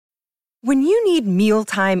When you need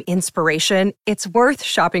mealtime inspiration, it's worth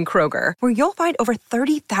shopping Kroger, where you'll find over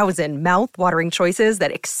 30,000 mouth-watering choices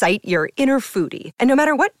that excite your inner foodie. And no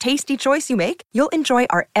matter what tasty choice you make, you'll enjoy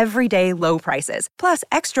our everyday low prices, plus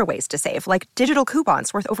extra ways to save, like digital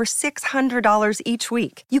coupons worth over $600 each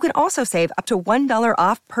week. You can also save up to $1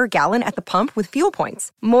 off per gallon at the pump with fuel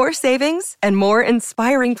points. More savings and more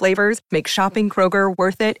inspiring flavors make shopping Kroger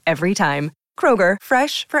worth it every time. Kroger,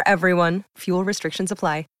 fresh for everyone. Fuel restrictions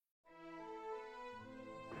apply.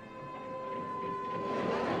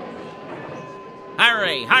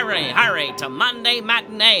 Hurry, hurry, hurry to Monday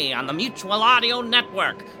Matinee on the Mutual Audio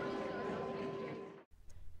Network.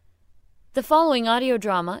 The following audio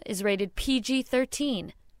drama is rated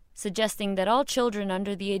PG-13, suggesting that all children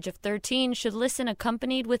under the age of 13 should listen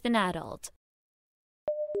accompanied with an adult.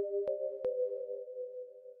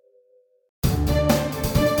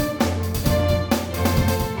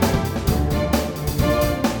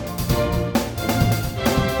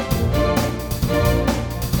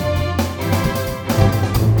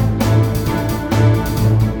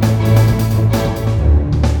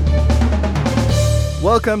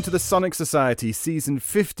 Welcome to the Sonic Society Season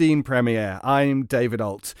 15 premiere. I'm David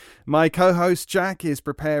Alt. My co-host Jack is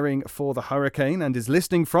preparing for the hurricane and is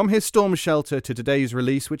listening from his storm shelter to today's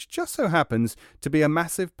release, which just so happens to be a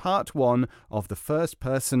massive part one of the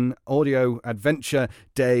first-person audio adventure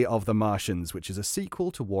Day of the Martians, which is a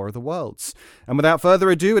sequel to War of the Worlds. And without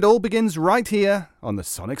further ado, it all begins right here on the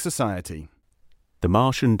Sonic Society. The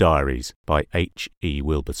Martian Diaries by H.E.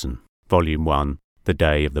 Wilberson. Volume 1, The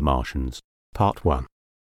Day of the Martians. Part 1.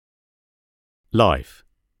 Life.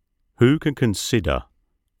 Who can consider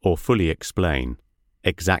or fully explain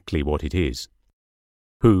exactly what it is?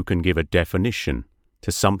 Who can give a definition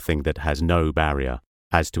to something that has no barrier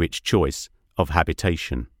as to its choice of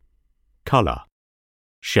habitation, colour,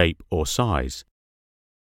 shape or size?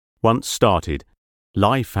 Once started,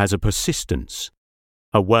 life has a persistence,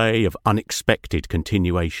 a way of unexpected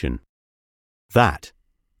continuation. That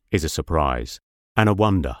is a surprise and a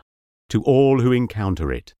wonder to all who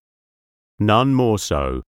encounter it. None more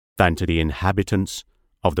so than to the inhabitants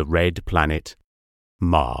of the red planet,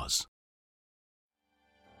 Mars.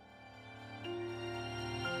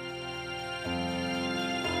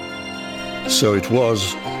 So it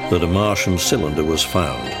was that a Martian cylinder was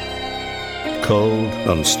found. Cold,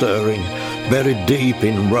 unstirring, buried deep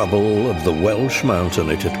in rubble of the Welsh mountain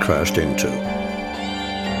it had crashed into.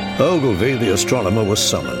 Ogilvy, the astronomer, was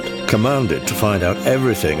summoned, commanded to find out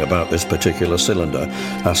everything about this particular cylinder,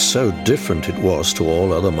 as so different it was to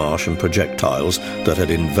all other Martian projectiles that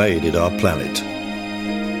had invaded our planet.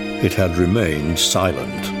 It had remained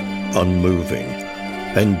silent, unmoving,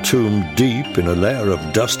 entombed deep in a layer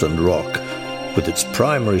of dust and rock, with its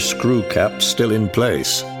primary screw cap still in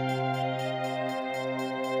place.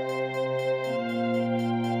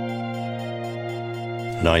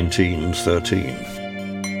 (1913).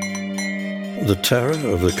 The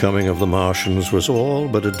terror of the coming of the Martians was all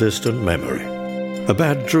but a distant memory, a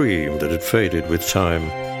bad dream that had faded with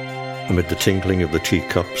time. Amid the tinkling of the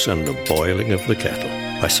teacups and the boiling of the kettle,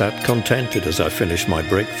 I sat contented as I finished my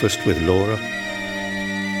breakfast with Laura.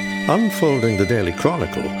 Unfolding the Daily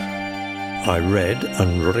Chronicle, I read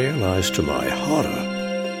and realized to my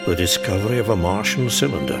horror the discovery of a Martian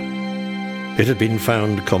cylinder. It had been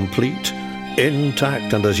found complete,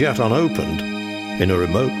 intact and as yet unopened, in a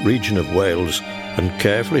remote region of Wales and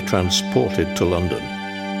carefully transported to London.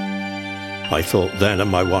 I thought then of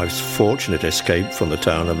my wife's fortunate escape from the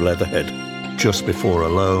town of Leatherhead, just before a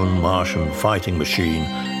lone Martian fighting machine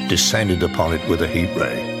descended upon it with a heat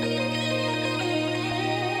ray.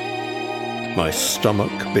 My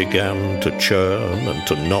stomach began to churn and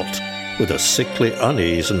to knot with a sickly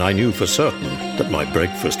unease, and I knew for certain that my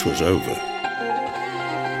breakfast was over.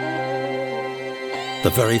 The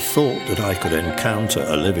very thought that I could encounter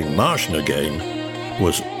a living Martian again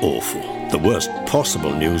was awful, the worst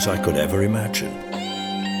possible news I could ever imagine.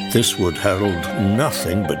 This would herald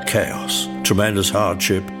nothing but chaos, tremendous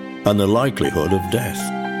hardship, and the likelihood of death.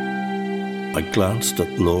 I glanced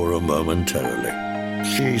at Laura momentarily.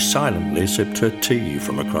 She silently sipped her tea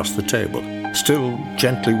from across the table, still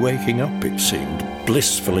gently waking up, it seemed,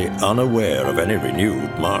 blissfully unaware of any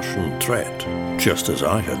renewed Martian threat, just as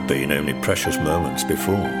I had been only precious moments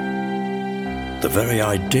before. The very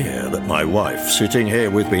idea that my wife, sitting here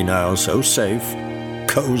with me now, so safe,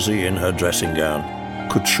 cosy in her dressing gown,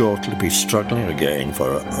 could shortly be struggling again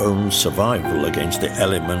for her own survival against the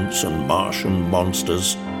elements and Martian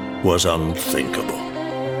monsters was unthinkable.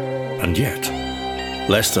 And yet,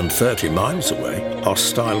 less than 30 miles away,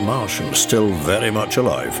 hostile Martians, still very much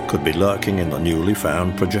alive, could be lurking in the newly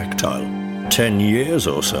found projectile. 10 years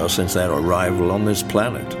or so since their arrival on this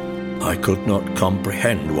planet. I could not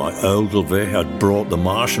comprehend why Ogilvy had brought the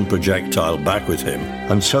Martian projectile back with him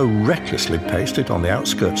and so recklessly placed it on the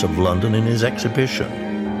outskirts of London in his exhibition.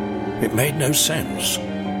 It made no sense.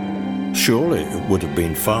 Surely it would have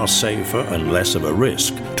been far safer and less of a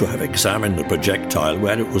risk to have examined the projectile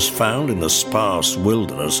where it was found in the sparse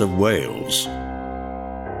wilderness of Wales.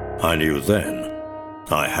 I knew then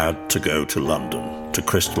I had to go to London, to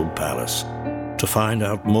Crystal Palace, to find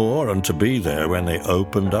out more and to be there when they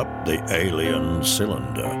opened up the alien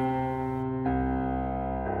cylinder.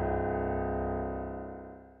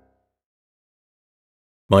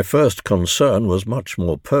 My first concern was much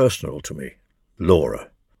more personal to me. Laura.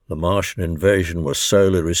 The Martian invasion was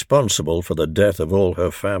solely responsible for the death of all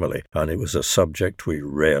her family, and it was a subject we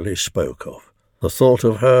rarely spoke of. The thought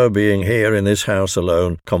of her being here in this house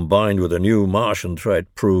alone, combined with a new Martian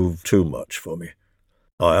threat, proved too much for me.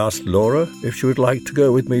 I asked Laura if she would like to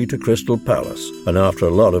go with me to Crystal Palace, and after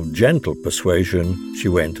a lot of gentle persuasion, she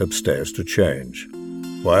went upstairs to change.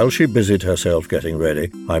 While she busied herself getting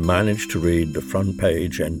ready, I managed to read the front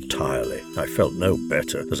page entirely. I felt no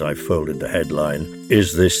better as I folded the headline,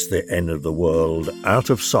 "Is this the end of the world?"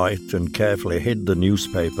 out of sight and carefully hid the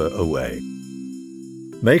newspaper away.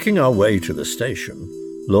 Making our way to the station,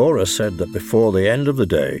 Laura said that before the end of the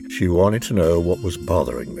day, she wanted to know what was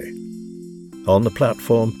bothering me. On the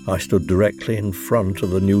platform, I stood directly in front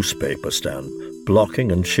of the newspaper stand,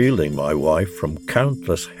 blocking and shielding my wife from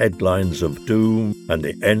countless headlines of doom and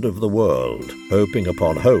the end of the world, hoping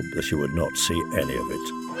upon hope that she would not see any of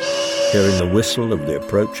it. Hearing the whistle of the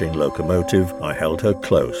approaching locomotive, I held her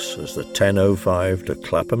close as the 10:05 to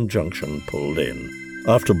Clapham Junction pulled in.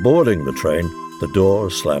 After boarding the train, the door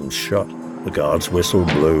slammed shut, the guard's whistle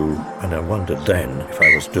blew, and I wondered then if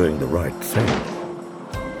I was doing the right thing.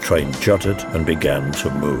 The train jutted and began to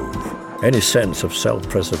move. Any sense of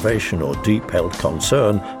self-preservation or deep-held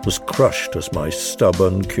concern was crushed as my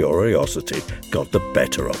stubborn curiosity got the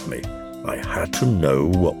better of me. I had to know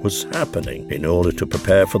what was happening in order to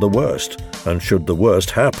prepare for the worst, and should the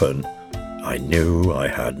worst happen, I knew I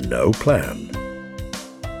had no plan.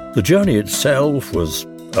 The journey itself was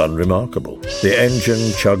unremarkable. The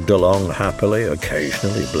engine chugged along happily,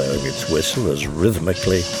 occasionally blowing its whistle as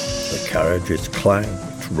rhythmically the carriages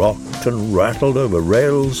clanked, rocked and rattled over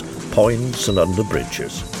rails, points and under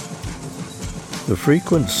bridges. The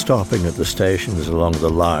frequent stopping at the stations along the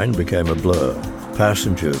line became a blur.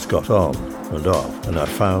 Passengers got on and off, and I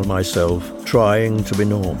found myself trying to be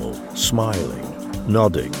normal, smiling,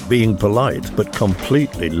 nodding, being polite, but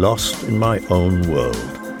completely lost in my own world.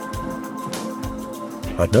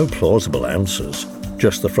 I had no plausible answers,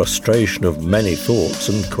 just the frustration of many thoughts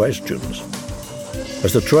and questions.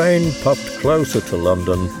 As the train puffed closer to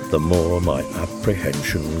London, the more my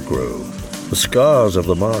apprehension grew. The scars of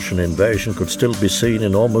the Martian invasion could still be seen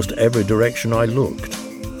in almost every direction I looked.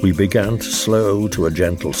 We began to slow to a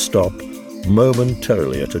gentle stop,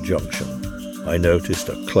 momentarily at a junction. I noticed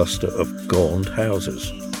a cluster of gaunt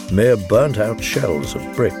houses, mere burnt-out shells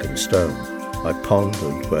of brick and stone. I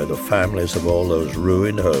pondered where the families of all those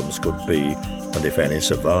ruined homes could be, and if any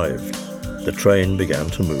survived. The train began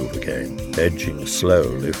to move again, edging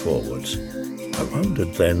slowly forwards. I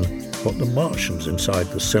wondered then what the Martians inside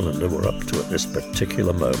the cylinder were up to at this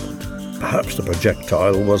particular moment. Perhaps the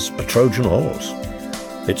projectile was a Trojan horse,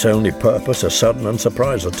 its only purpose a sudden and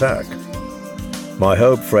surprise attack. My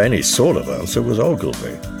hope for any sort of answer was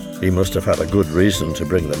Ogilvy. He must have had a good reason to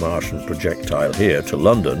bring the Martian projectile here to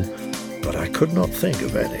London, but I could not think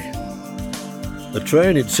of any. The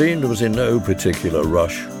train, it seemed, was in no particular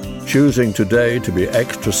rush, choosing today to be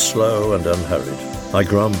extra slow and unhurried. I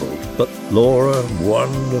grumbled, but Laura,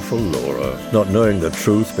 wonderful Laura, not knowing the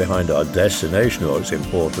truth behind our destination or its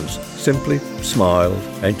importance, simply smiled,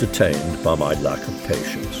 entertained by my lack of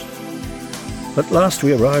patience. At last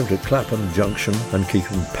we arrived at Clapham Junction, and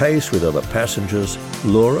keeping pace with other passengers,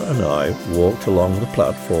 Laura and I walked along the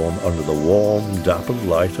platform under the warm, dappled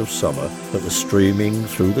light of summer that was streaming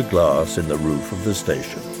through the glass in the roof of the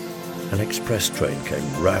station. An express train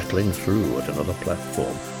came rattling through at another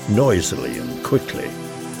platform, noisily and quickly.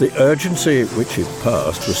 The urgency at which it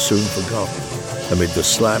passed was soon forgotten. Amid the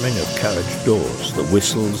slamming of carriage doors, the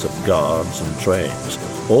whistles of guards and trains,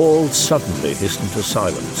 all suddenly hissed into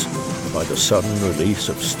silence by the sudden release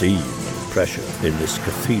of steam and pressure in this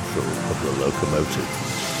cathedral of the locomotive.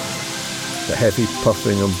 The heavy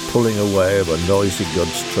puffing and pulling away of a noisy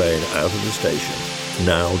goods train out of the station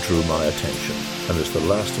now drew my attention, and as the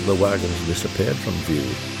last of the wagons disappeared from view,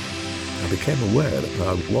 I became aware that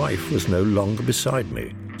my wife was no longer beside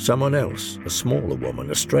me. Someone else, a smaller woman,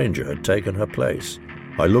 a stranger, had taken her place.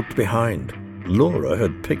 I looked behind. Laura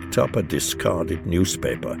had picked up a discarded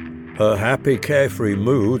newspaper. Her happy, carefree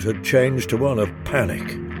mood had changed to one of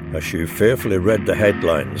panic as she fearfully read the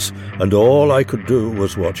headlines, and all I could do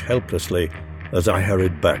was watch helplessly as I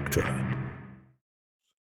hurried back to her.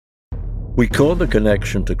 We caught the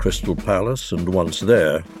connection to Crystal Palace, and once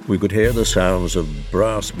there, we could hear the sounds of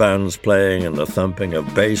brass bands playing and the thumping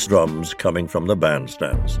of bass drums coming from the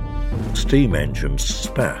bandstands. Steam engines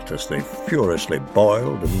spat as they furiously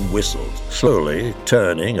boiled and whistled, slowly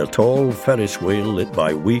turning a tall Ferris wheel lit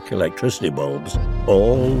by weak electricity bulbs,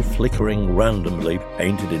 all flickering randomly,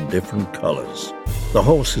 painted in different colours. The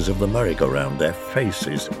horses of the merry-go-round, their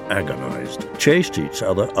faces agonized, chased each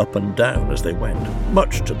other up and down as they went,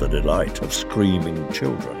 much to the delight of screaming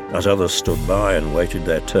children, as others stood by and waited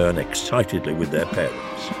their turn excitedly with their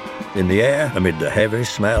parents. In the air, amid the heavy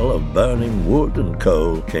smell of burning wood and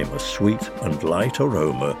coal, came a sweet and light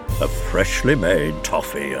aroma of freshly made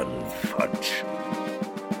toffee and fudge.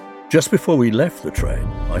 Just before we left the train,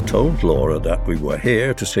 I told Laura that we were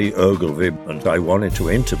here to see Ogilvy and I wanted to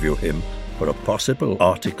interview him for a possible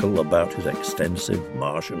article about his extensive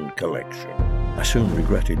Martian collection. I soon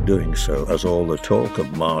regretted doing so, as all the talk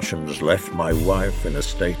of Martians left my wife in a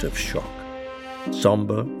state of shock.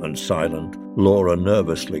 Sombre and silent, Laura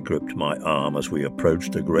nervously gripped my arm as we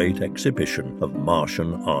approached a great exhibition of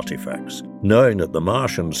Martian artifacts, knowing that the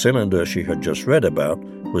Martian cylinder she had just read about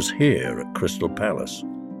was here at Crystal Palace.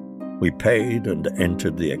 We paid and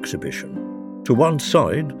entered the exhibition. To one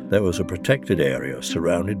side, there was a protected area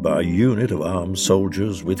surrounded by a unit of armed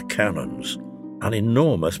soldiers with cannons. An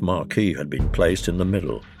enormous marquee had been placed in the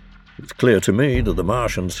middle. It's clear to me that the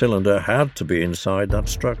Martian cylinder had to be inside that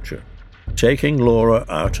structure. Taking Laura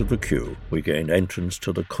out of the queue, we gained entrance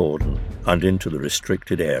to the cordon and into the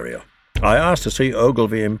restricted area. I asked to see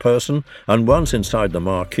Ogilvy in person, and once inside the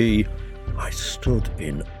marquee, I stood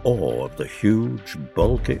in awe of the huge,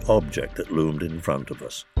 bulky object that loomed in front of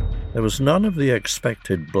us. There was none of the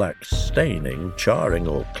expected black staining, charring,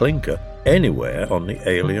 or clinker anywhere on the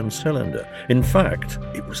alien cylinder. In fact,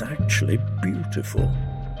 it was actually beautiful.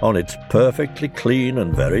 On its perfectly clean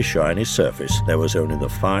and very shiny surface, there was only the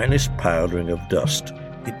finest powdering of dust.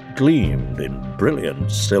 It gleamed in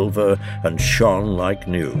brilliant silver and shone like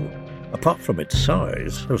new. Apart from its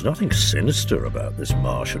size, there was nothing sinister about this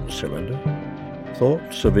Martian cylinder.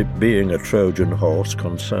 Thoughts of it being a Trojan horse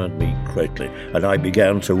concerned me greatly, and I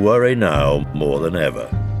began to worry now more than ever.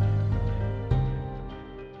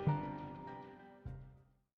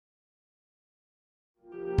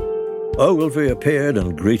 Ogilvy appeared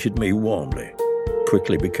and greeted me warmly. It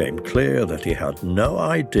quickly became clear that he had no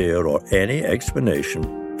idea or any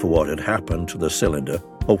explanation for what had happened to the cylinder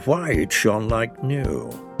or why it shone like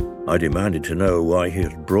new. I demanded to know why he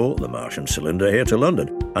had brought the Martian cylinder here to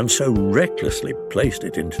London and so recklessly placed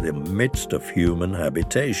it into the midst of human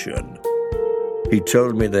habitation. He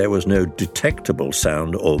told me there was no detectable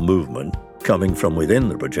sound or movement coming from within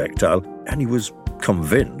the projectile, and he was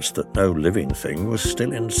convinced that no living thing was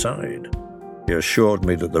still inside. He assured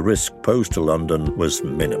me that the risk posed to London was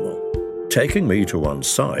minimal. Taking me to one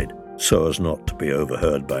side, so as not to be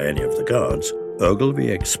overheard by any of the guards, Ogilvy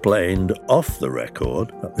explained off the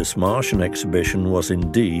record that this Martian exhibition was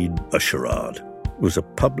indeed a charade. It was a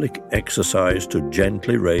public exercise to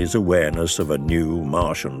gently raise awareness of a new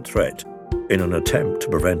Martian threat in an attempt to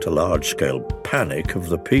prevent a large-scale panic of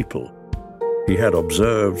the people. He had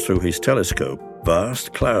observed through his telescope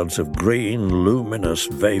vast clouds of green, luminous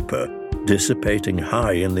vapor dissipating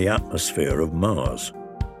high in the atmosphere of Mars.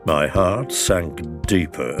 My heart sank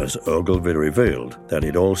deeper as Ogilvy revealed that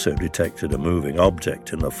he'd also detected a moving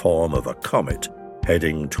object in the form of a comet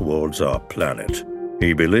heading towards our planet.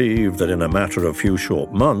 He believed that in a matter of few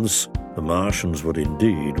short months, the Martians would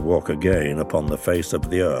indeed walk again upon the face of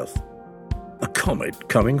the Earth. A comet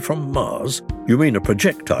coming from Mars? You mean a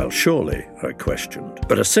projectile, surely? I questioned.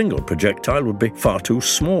 But a single projectile would be far too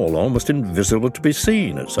small, almost invisible to be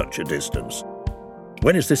seen at such a distance.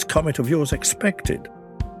 When is this comet of yours expected?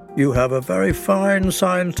 You have a very fine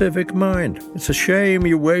scientific mind. It's a shame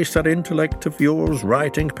you waste that intellect of yours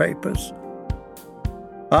writing papers.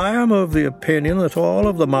 I am of the opinion that all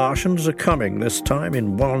of the Martians are coming this time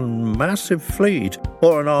in one massive fleet,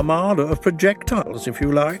 or an armada of projectiles, if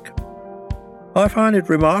you like. I find it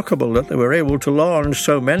remarkable that they were able to launch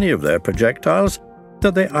so many of their projectiles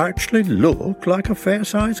that they actually look like a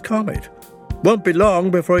fair-sized comet. Won't be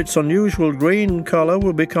long before its unusual green colour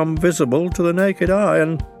will become visible to the naked eye,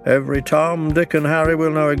 and every Tom, Dick and Harry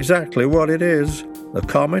will know exactly what it is. The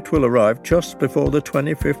comet will arrive just before the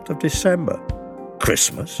 25th of December.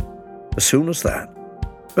 Christmas? As soon as that?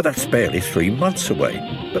 But that's barely 3 months away.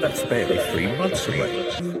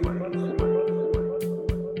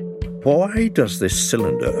 Why does this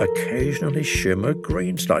cylinder occasionally shimmer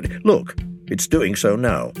green slightly? Look, it's doing so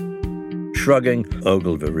now. Shrugging,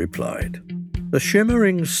 Ogilvy replied. The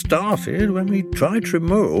shimmering started when we tried to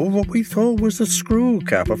remove what we thought was the screw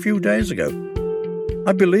cap a few days ago.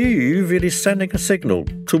 I believe it is sending a signal.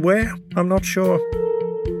 To where? I'm not sure.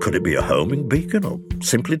 Could it be a homing beacon or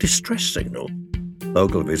simply distress signal?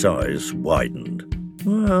 Ogilvy's eyes widened.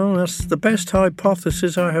 Well, that's the best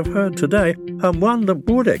hypothesis I have heard today, and one that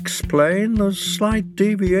would explain the slight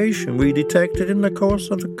deviation we detected in the course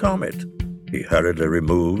of the comet. He hurriedly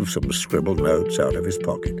removed some scribbled notes out of his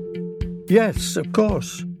pocket. Yes, of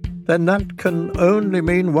course. Then that can only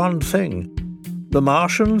mean one thing. The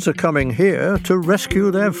Martians are coming here to rescue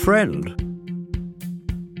their friend.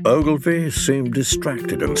 Ogilvy seemed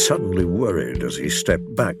distracted and suddenly worried as he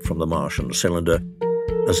stepped back from the Martian cylinder,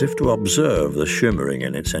 as if to observe the shimmering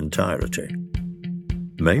in its entirety.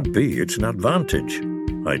 Maybe it's an advantage,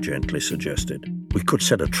 I gently suggested. We could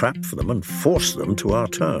set a trap for them and force them to our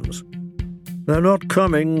terms. They're not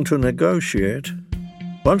coming to negotiate.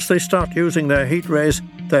 Once they start using their heat rays,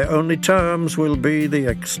 their only terms will be the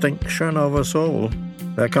extinction of us all.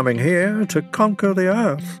 They're coming here to conquer the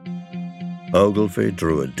Earth. Ogilvy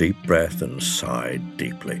drew a deep breath and sighed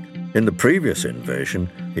deeply. In the previous invasion,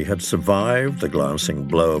 he had survived the glancing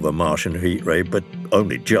blow of a Martian heat ray, but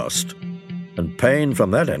only just, and pain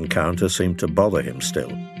from that encounter seemed to bother him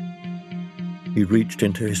still. He reached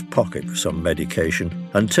into his pocket for some medication,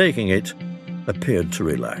 and taking it, appeared to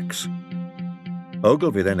relax.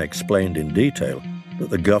 Ogilvy then explained in detail that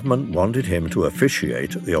the government wanted him to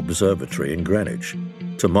officiate at the observatory in Greenwich,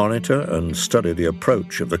 to monitor and study the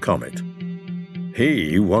approach of the comet.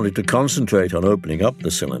 He wanted to concentrate on opening up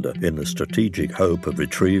the cylinder in the strategic hope of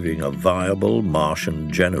retrieving a viable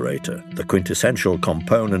Martian generator, the quintessential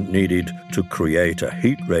component needed to create a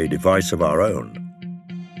heat ray device of our own.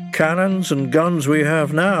 Cannons and guns we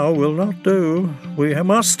have now will not do. We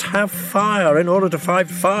must have fire in order to fight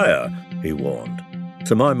fire, he warned.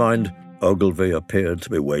 To my mind, Ogilvy appeared to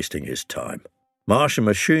be wasting his time. Martian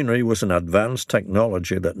machinery was an advanced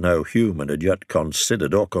technology that no human had yet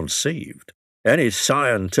considered or conceived. Any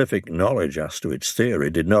scientific knowledge as to its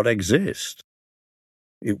theory did not exist.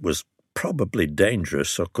 It was probably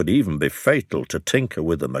dangerous or could even be fatal to tinker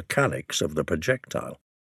with the mechanics of the projectile.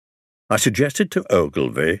 I suggested to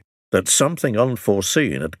Ogilvy that something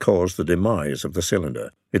unforeseen had caused the demise of the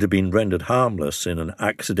cylinder. It had been rendered harmless in an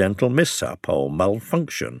accidental mishap or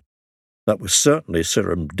malfunction. That was certainly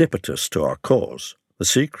serendipitous to our cause. The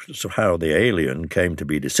secrets of how the alien came to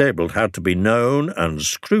be disabled had to be known and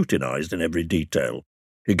scrutinized in every detail.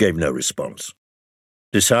 He gave no response,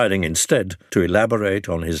 deciding instead to elaborate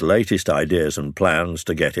on his latest ideas and plans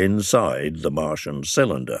to get inside the Martian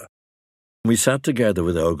cylinder. We sat together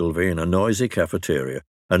with Ogilvy in a noisy cafeteria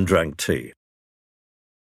and drank tea.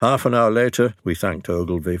 Half an hour later, we thanked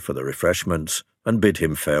Ogilvy for the refreshments and bid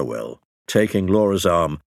him farewell. Taking Laura's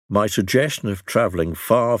arm, my suggestion of travelling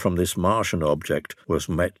far from this Martian object was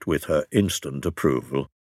met with her instant approval.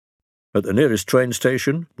 At the nearest train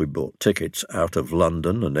station, we bought tickets out of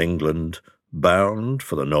London and England, bound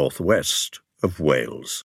for the northwest of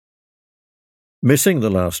Wales. Missing the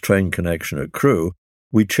last train connection at Crewe,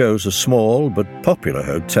 we chose a small but popular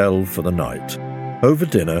hotel for the night. Over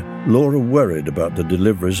dinner, Laura worried about the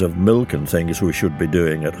deliveries of milk and things we should be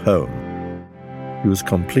doing at home. He was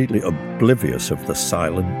completely oblivious of the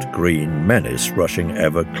silent green menace rushing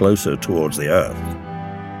ever closer towards the Earth.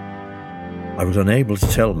 I was unable to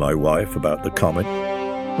tell my wife about the comet,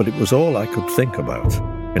 but it was all I could think about.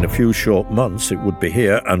 In a few short months it would be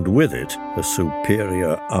here, and with it a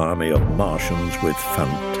superior army of Martians with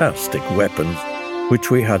fantastic weapons,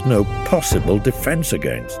 which we had no possible defense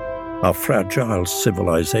against. Our fragile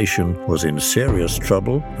civilization was in serious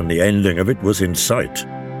trouble, and the ending of it was in sight.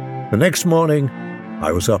 The next morning,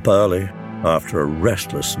 I was up early after a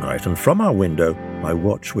restless night, and from our window I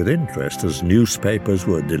watched with interest as newspapers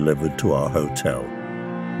were delivered to our hotel.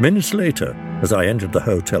 Minutes later, as I entered the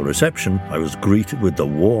hotel reception, I was greeted with the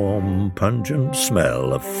warm, pungent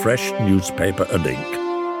smell of fresh newspaper and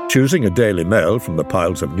ink. Choosing a Daily Mail from the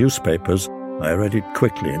piles of newspapers, I read it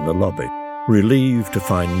quickly in the lobby, relieved to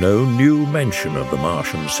find no new mention of the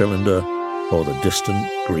Martian cylinder or the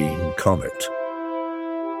distant green comet.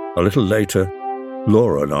 A little later,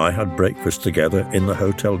 Laura and I had breakfast together in the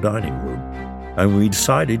hotel dining room, and we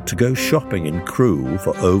decided to go shopping in Crewe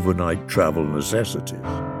for overnight travel necessities.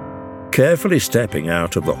 Carefully stepping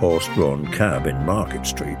out of the horse-drawn cab in Market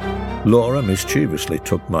Street, Laura mischievously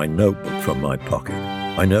took my notebook from my pocket.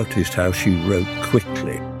 I noticed how she wrote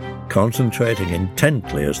quickly, concentrating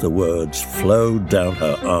intently as the words flowed down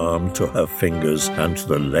her arm to her fingers and to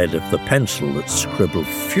the lead of the pencil that scribbled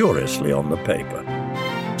furiously on the paper.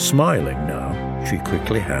 Smiling now, she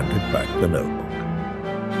quickly handed back the notebook.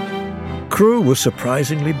 Crewe was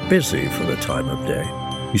surprisingly busy for the time of day.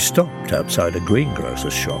 He stopped outside a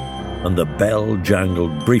greengrocer's shop, and the bell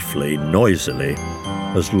jangled briefly, noisily,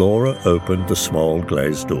 as Laura opened the small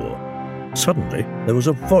glazed door. Suddenly, there was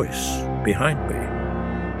a voice behind me.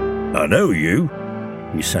 "I know you."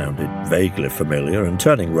 He sounded vaguely familiar, and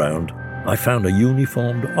turning round, I found a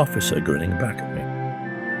uniformed officer grinning back at me.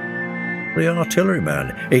 "The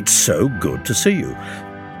artilleryman. It's so good to see you.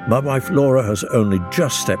 My wife Laura has only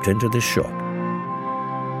just stepped into this shop."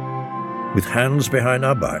 With hands behind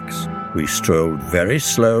our backs, we strolled very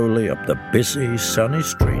slowly up the busy, sunny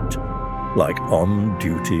street like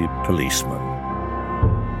on-duty policemen.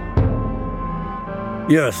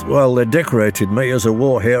 "Yes, well, they decorated me as a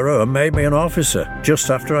war hero and made me an officer just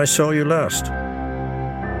after I saw you last.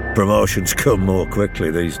 Promotions come more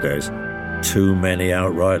quickly these days. Too many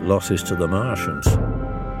outright losses to the Martians.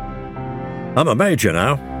 I'm a major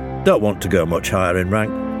now. Don't want to go much higher in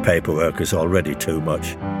rank. Paperwork is already too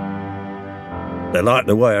much. They like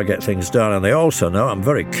the way I get things done, and they also know I'm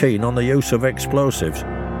very keen on the use of explosives."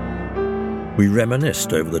 We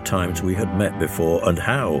reminisced over the times we had met before and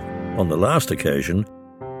how, on the last occasion,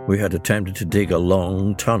 we had attempted to dig a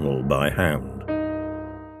long tunnel by hand.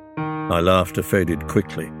 My laughter faded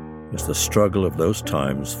quickly as the struggle of those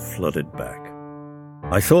times flooded back.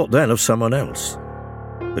 I thought then of someone else,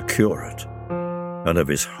 the curate, and of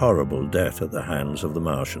his horrible death at the hands of the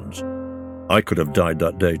Martians. I could have died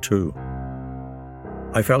that day too.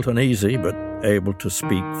 I felt uneasy, but able to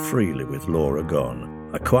speak freely with Laura gone.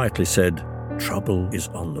 I quietly said, "Trouble is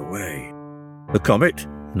on the way." "The comet?"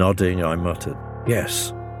 Nodding, I muttered,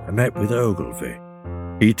 "Yes, I met with Ogilvy.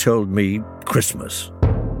 He told me Christmas.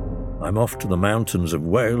 I'm off to the mountains of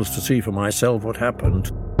Wales to see for myself what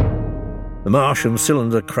happened. The Martian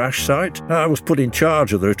cylinder crash site? I was put in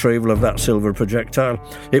charge of the retrieval of that silver projectile.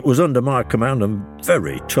 It was under my command, and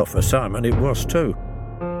very tough assignment it was too.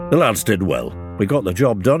 The lads did well. We got the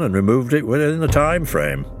job done and removed it within the time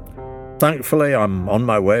frame. Thankfully, I'm on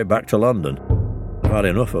my way back to London. I've had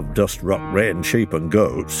enough of dust, rock, rain, sheep and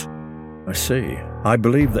goats." "I see. I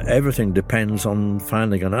believe that everything depends on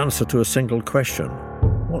finding an answer to a single question.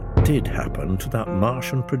 What did happen to that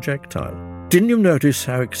Martian projectile? Didn't you notice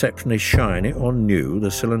how exceptionally shiny or new the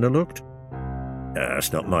cylinder looked?"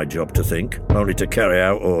 "It's not my job to think, only to carry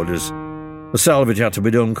out orders. The salvage had to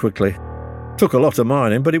be done quickly. Took a lot of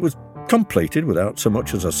mining, but it was completed without so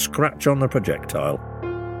much as a scratch on the projectile.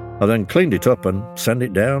 I then cleaned it up and sent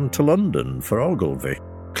it down to London for Ogilvy."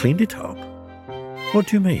 "Cleaned it up? What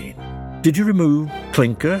do you mean? Did you remove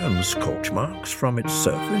clinker and scorch marks from its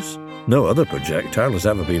surface? No other projectile has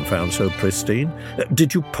ever been found so pristine.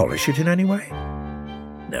 Did you polish it in any way?"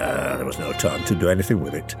 "No, there was no time to do anything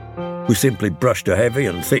with it. We simply brushed a heavy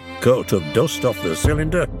and thick coat of dust off the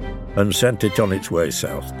cylinder and sent it on its way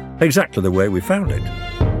south, exactly the way we found it.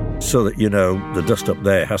 So that, you know, the dust up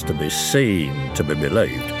there has to be seen to be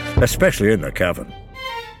believed, especially in the cavern.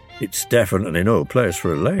 It's definitely no place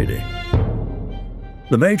for a lady."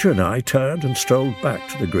 The Major and I turned and strolled back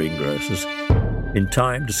to the greengrocer's, in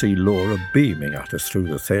time to see Laura beaming at us through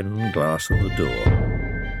the thin glass of the door.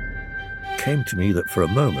 It came to me that for a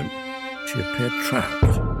moment she appeared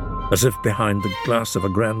trapped, as if behind the glass of a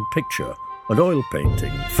grand picture, an oil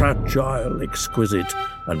painting, fragile, exquisite,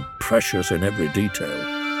 and precious in every detail.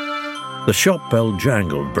 The shop bell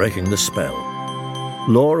jangled, breaking the spell.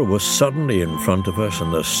 Laura was suddenly in front of us,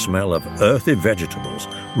 and the smell of earthy vegetables,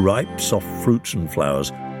 ripe, soft fruits and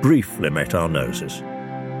flowers, briefly met our noses.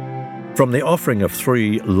 From the offering of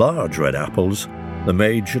 3 large red apples, the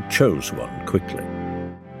Major chose one quickly.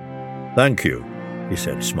 "Thank you," he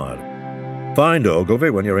said, smiling. "Find Ogilvy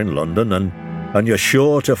when you're in London, and you're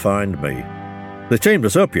sure to find me. They teamed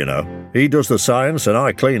us up, you know. He does the science, and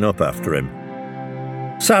I clean up after him.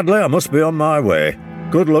 Sadly, I must be on my way.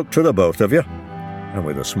 Good luck to the both of you." And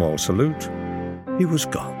with a small salute, he was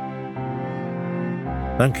gone.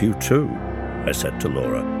 "Thank you too," I said to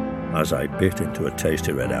Laura, as I bit into a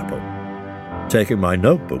tasty red apple. Taking my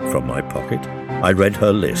notebook from my pocket, I read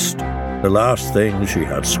her list. The last thing she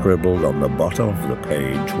had scribbled on the bottom of the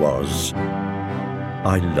page was,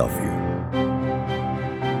 "I love you."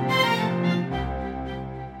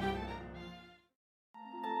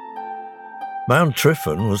 Mount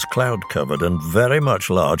Tryfan was cloud-covered and very much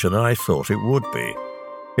larger than I thought it would be.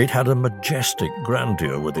 It had a majestic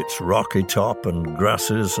grandeur with its rocky top and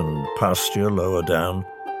grasses and pasture lower down.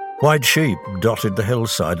 White sheep dotted the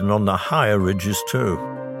hillside and on the higher ridges too.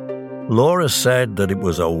 Laura said that it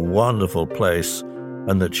was a wonderful place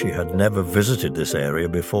and that she had never visited this area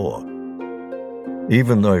before.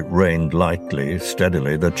 Even though it rained lightly,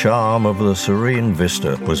 steadily, the charm of the serene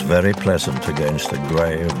vista was very pleasant against the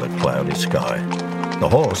grey of the cloudy sky. The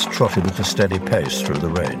horse trotted at a steady pace through the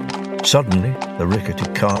rain. Suddenly, the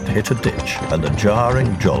rickety cart hit a ditch, and the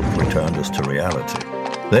jarring jolt returned us to reality.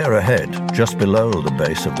 There ahead, just below the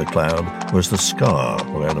base of the cloud, was the scar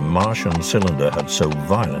where the Martian cylinder had so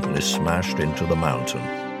violently smashed into the mountain.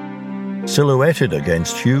 Silhouetted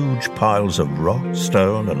against huge piles of rock,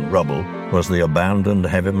 stone, and rubble was the abandoned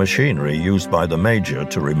heavy machinery used by the Major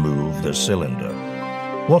to remove the cylinder.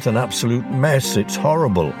 "What an absolute mess! It's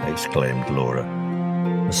horrible!" exclaimed Laura.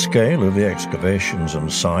 The scale of the excavations and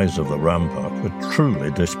size of the rampart were truly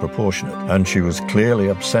disproportionate, and she was clearly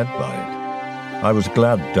upset by it. I was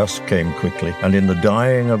glad dusk came quickly, and in the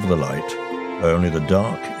dying of the light, only the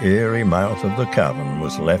dark, eerie mouth of the cavern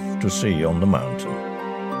was left to see on the mountain.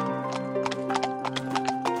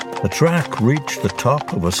 The track reached the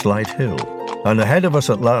top of a slight hill, and ahead of us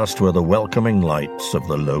at last were the welcoming lights of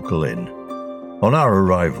the local inn. On our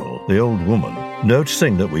arrival, the old woman,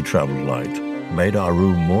 noticing that we travelled light, made our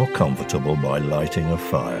room more comfortable by lighting a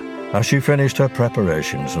fire. As she finished her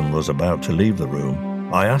preparations and was about to leave the room,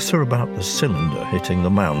 I asked her about the cylinder hitting the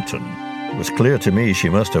mountain. It was clear to me she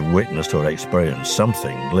must have witnessed or experienced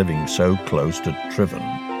something living so close to Trivan.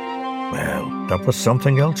 Well, that was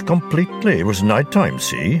something else completely. It was nighttime,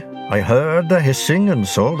 see? I heard the hissing and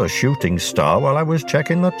saw the shooting star while I was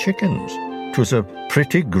checking the chickens. It was a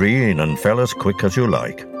pretty green and fell as quick as you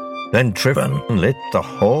like. Then Trivan lit the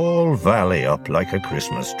whole valley up like a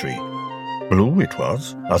Christmas tree. Blue it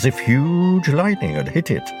was, as if huge lightning had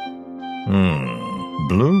hit it.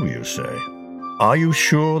 Blue, you say? Are you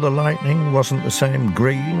sure the lightning wasn't the same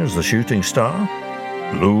green as the shooting star?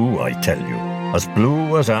 Blue, I tell you, as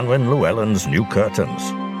blue as Anwen Llewellyn's new curtains.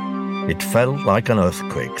 It felt like an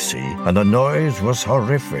earthquake, see, and the noise was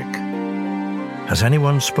horrific. Has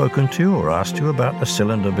anyone spoken to you or asked you about the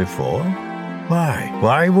cylinder before? Why?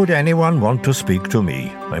 Why would anyone want to speak to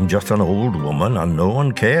me? I'm just an old woman and no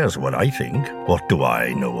one cares what I think. What do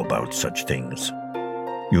I know about such things?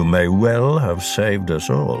 You may well have saved us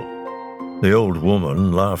all. The old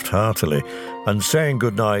woman laughed heartily, and saying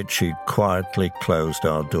good night, she quietly closed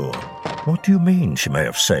our door. What do you mean she may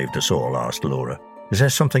have saved us all? Asked Laura. Is there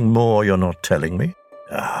something more you're not telling me?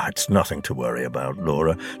 It's nothing to worry about,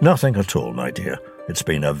 Laura. Nothing at all, my dear. It's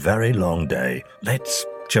been a very long day. Let's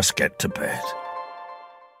just get to bed.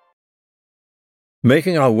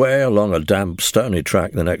 Making our way along a damp, stony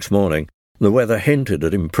track the next morning, the weather hinted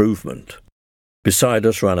at improvement. Beside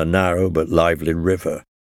us ran a narrow but lively river.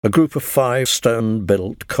 A group of 5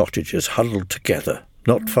 stone-built cottages huddled together,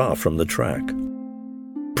 not far from the track.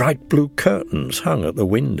 Bright blue curtains hung at the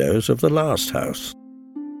windows of the last house.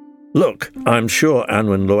 Look, I'm sure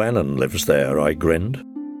Anwen Llewellyn lives there, I grinned.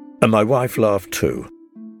 And my wife laughed too.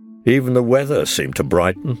 Even the weather seemed to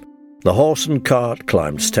brighten. The horse and cart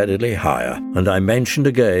climbed steadily higher, and I mentioned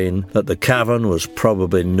again that the cavern was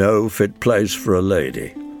probably no fit place for a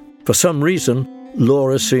lady. For some reason,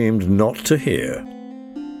 Laura seemed not to hear.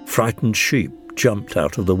 Frightened sheep jumped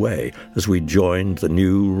out of the way as we joined the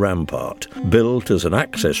new rampart, built as an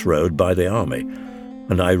access road by the army,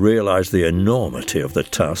 and I realised the enormity of the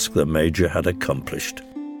task the Major had accomplished.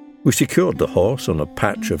 We secured the horse on a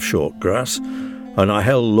patch of short grass, and I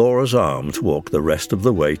held Laura's arm to walk the rest of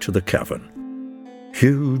the way to the cavern.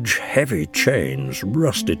 Huge, heavy chains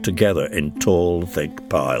rusted together in tall, thick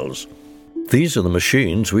piles. These are the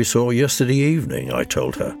machines we saw yesterday evening, I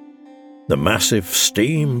told her. The massive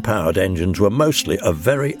steam-powered engines were mostly a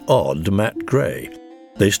very odd matte grey.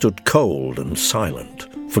 They stood cold and silent,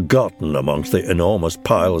 forgotten amongst the enormous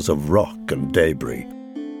piles of rock and debris.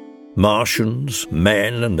 Martians,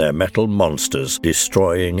 men and their metal monsters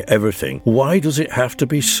destroying everything. Why does it have to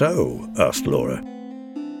be so? Asked Laura.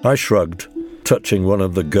 I shrugged, touching one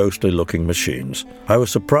of the ghostly-looking machines. I was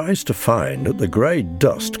surprised to find that the grey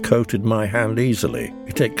dust coated my hand easily.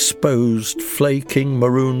 It exposed flaking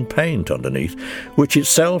maroon paint underneath, which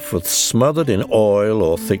itself was smothered in oil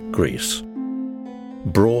or thick grease.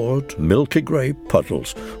 Broad, milky grey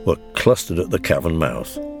puddles were clustered at the cavern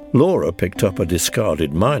mouth. Laura picked up a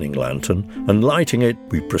discarded mining lantern, and lighting it,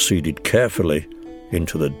 we proceeded carefully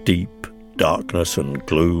into the deep darkness and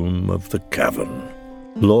gloom of the cavern.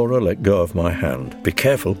 Laura let go of my hand. Be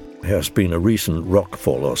careful, there has been a recent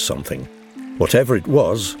rockfall or something. Whatever it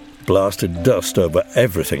was, blasted dust over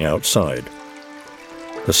everything outside.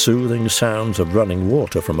 The soothing sounds of running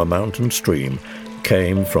water from a mountain stream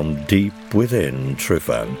came from deep within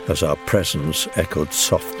Trivan as our presence echoed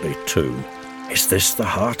softly too. "Is this the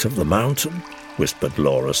heart of the mountain?" whispered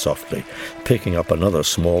Laura softly, picking up another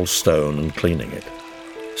small stone and cleaning it.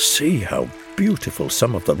 "See how beautiful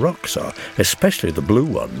some of the rocks are, especially the blue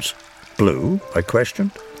ones." "Blue?" I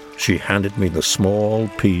questioned. She handed me the small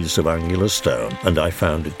piece of angular stone, and I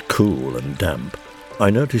found it cool and damp. I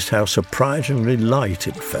noticed how surprisingly light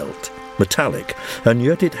it felt, metallic, and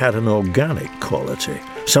yet it had an organic quality,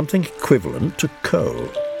 something equivalent to coal.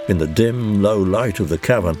 In the dim, low light of the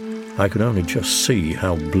cavern, I could only just see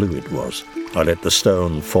how blue it was. I let the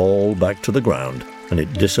stone fall back to the ground, and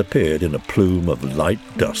it disappeared in a plume of light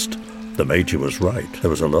dust. The Major was right.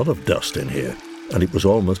 There was a lot of dust in here, and it was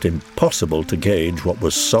almost impossible to gauge what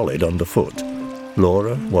was solid underfoot.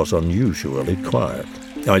 Laura was unusually quiet.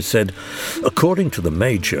 I said, "According to the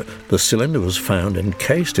Major, the cylinder was found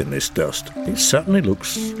encased in this dust. It certainly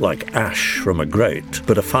looks like ash from a grate,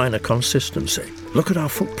 but a finer consistency. Look at our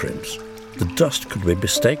footprints. The dust could be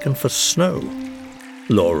mistaken for snow."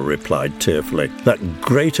 Laura replied tearfully that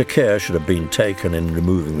greater care should have been taken in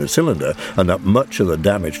removing the cylinder, and that much of the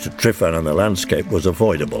damage to Tryfan and the landscape was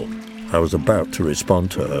avoidable. I was about to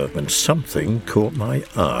respond to her when something caught my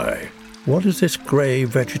eye. "What is this grey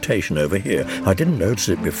vegetation over here? I didn't notice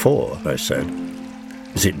it before," I said.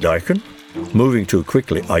 "Is it daikon?" Moving too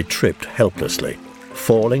quickly, I tripped helplessly,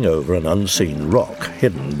 falling over an unseen rock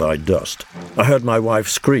hidden by dust. I heard my wife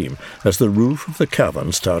scream as the roof of the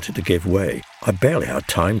cavern started to give way. I barely had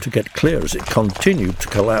time to get clear as it continued to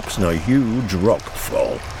collapse in a huge rock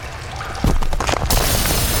fall.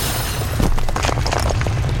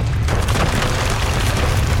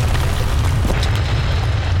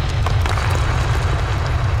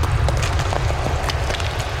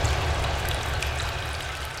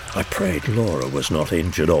 I prayed Laura was not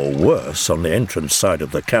injured or worse on the entrance side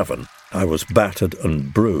of the cavern. I was battered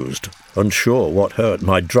and bruised, unsure what hurt.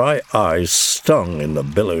 My dry eyes stung in the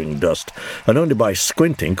billowing dust, and only by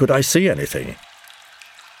squinting could I see anything.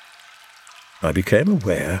 I became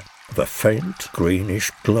aware of a faint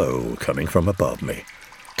greenish glow coming from above me.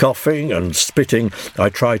 Coughing and spitting, I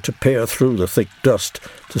tried to peer through the thick dust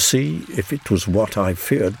to see if it was what I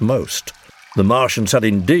feared most. The Martians had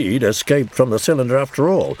indeed escaped from the cylinder after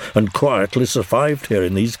all, and quietly survived here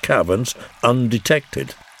in these caverns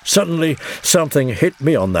undetected. Suddenly, something hit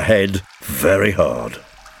me on the head very hard.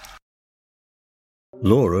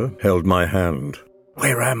 Laura held my hand.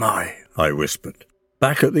 "Where am I?" I whispered.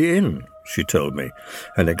 "Back at the inn," she told me,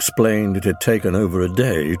 and explained it had taken over a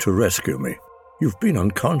day to rescue me. "You've been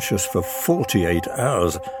unconscious for 48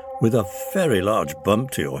 hours, with a very large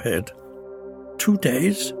bump to your head." "2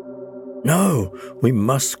 days? No, we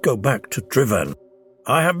must go back to Tryfan.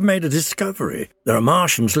 I have made a discovery. There are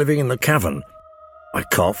Martians living in the cavern." I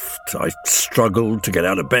coughed. I struggled to get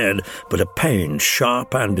out of bed, but a pain,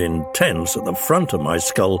 sharp and intense, at the front of my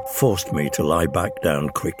skull forced me to lie back down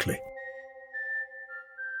quickly.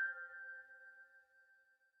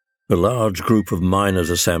 A large group of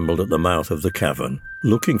miners assembled at the mouth of the cavern.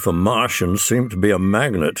 Looking for Martians seemed to be a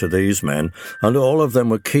magnet to these men, and all of them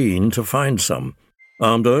were keen to find some.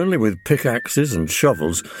 Armed only with pickaxes and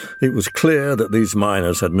shovels, it was clear that these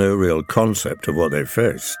miners had no real concept of what they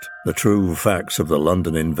faced. The true facts of the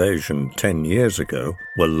London invasion 10 years ago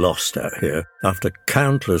were lost out here after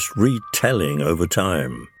countless retelling over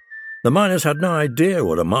time. The miners had no idea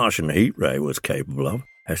what a Martian heat ray was capable of,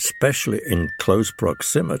 especially in close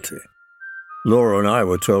proximity. Laura and I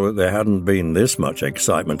were told that there hadn't been this much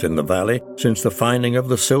excitement in the valley since the finding of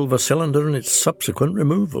the silver cylinder and its subsequent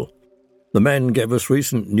removal. The men gave us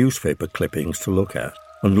recent newspaper clippings to look at,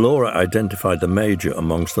 and Laura identified the Major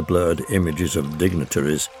amongst the blurred images of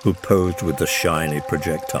dignitaries who posed with the shiny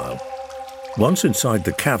projectile. Once inside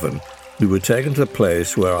the cavern, we were taken to a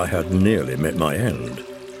place where I had nearly met my end.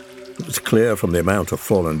 It was clear from the amount of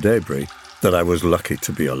fallen debris that I was lucky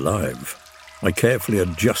to be alive. I carefully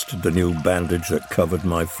adjusted the new bandage that covered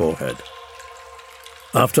my forehead.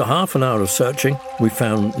 After half an hour of searching, we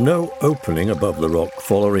found no opening above the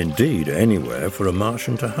rockfall or indeed anywhere for a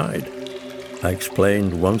Martian to hide. I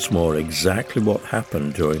explained once more exactly what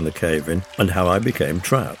happened during the cave-in and how I became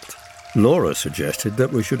trapped. Laura suggested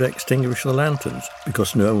that we should extinguish the lanterns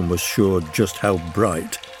because no one was sure just how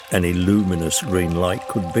bright any luminous green light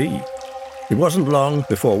could be. It wasn't long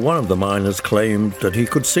before one of the miners claimed that he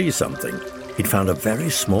could see something. He'd found a very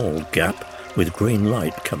small gap with green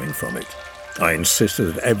light coming from it. I insisted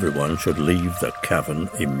that everyone should leave the cavern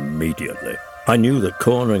immediately. I knew that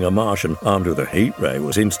cornering a Martian armed with a heat ray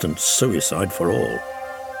was instant suicide for all.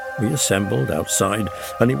 We assembled outside,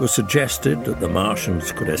 and it was suggested that the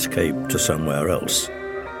Martians could escape to somewhere else.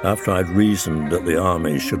 After I'd reasoned that the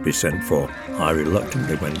army should be sent for, I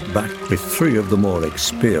reluctantly went back with 3 of the more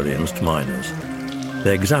experienced miners.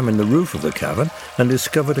 They examined the roof of the cavern and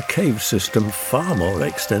discovered a cave system far more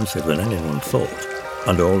extensive than anyone thought,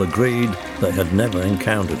 and all agreed they had never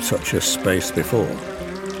encountered such a space before.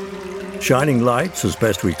 Shining lights as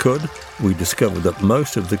best we could, we discovered that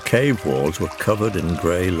most of the cave walls were covered in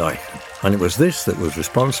grey lichen, and it was this that was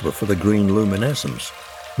responsible for the green luminescence.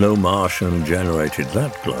 No Martian generated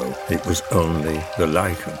that glow, it was only the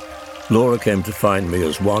lichen. Laura came to find me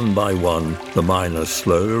as one by one the miners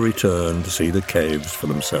slowly returned to see the caves for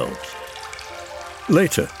themselves.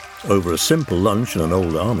 Later, over a simple lunch in an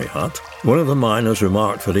old army hut, one of the miners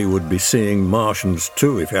remarked that he would be seeing Martians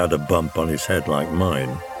too if he had a bump on his head like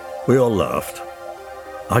mine. We all laughed.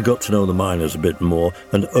 I got to know the miners a bit more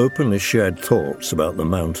and openly shared thoughts about the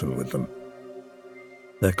mountain with them.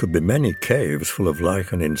 There could be many caves full of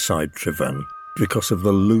lichen inside Trivan because of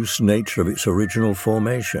the loose nature of its original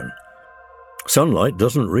formation. Sunlight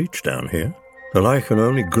doesn't reach down here. The lichen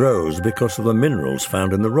only grows because of the minerals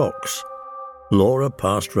found in the rocks. Laura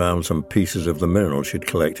passed round some pieces of the mineral she'd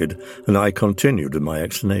collected, and I continued with my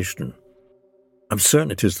explanation. I'm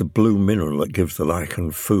certain it is the blue mineral that gives the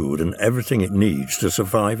lichen food and everything it needs to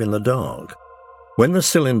survive in the dark. When the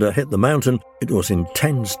cylinder hit the mountain, it was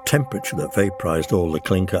intense temperature that vaporized all the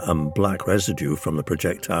clinker and black residue from the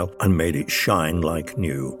projectile and made it shine like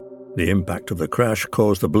new. The impact of the crash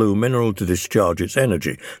caused the blue mineral to discharge its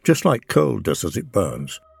energy, just like coal does as it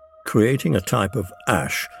burns, creating a type of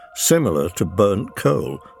ash similar to burnt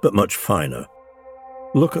coal, but much finer.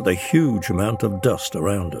 Look at the huge amount of dust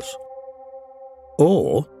around us.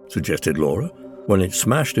 Or, suggested Laura, when it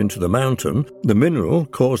smashed into the mountain, the mineral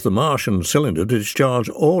caused the Martian cylinder to discharge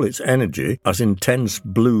all its energy as intense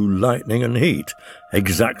blue lightning and heat,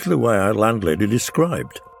 exactly the way our landlady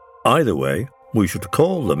described. Either way, we should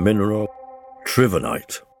call the mineral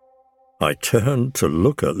Trivanite. I turned to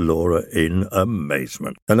look at Laura in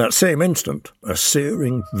amazement, and that same instant, a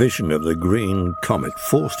searing vision of the green comet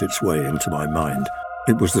forced its way into my mind.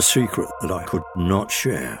 It was the secret that I could not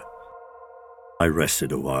share. I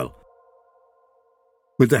rested a while.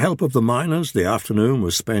 With the help of the miners, the afternoon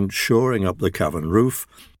was spent shoring up the cavern roof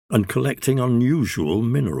and collecting unusual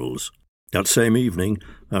minerals. That same evening,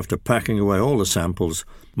 after packing away all the samples,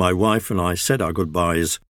 my wife and I said our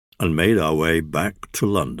goodbyes and made our way back to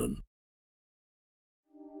London.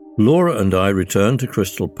 Laura and I returned to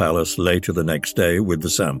Crystal Palace later the next day with the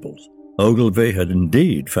samples. Ogilvy had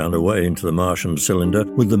indeed found a way into the Martian cylinder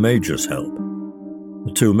with the Major's help.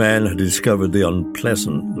 The 2 men had discovered the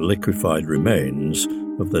unpleasant liquefied remains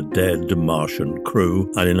of the dead Martian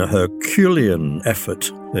crew, and in a Herculean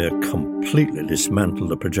effort, they had completely dismantled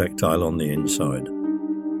the projectile on the inside.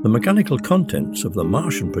 The mechanical contents of the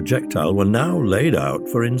Martian projectile were now laid out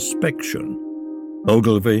for inspection.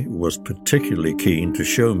 Ogilvy was particularly keen to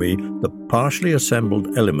show me the partially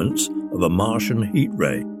assembled elements of a Martian heat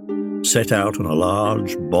ray, set out on a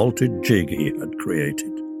large, bolted jig he had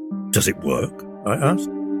created. "Does it work?" I asked.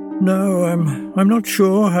 "No, I'm not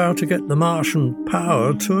sure how to get the Martian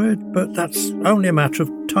power to it, but that's only a matter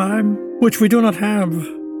of time, which we do not have.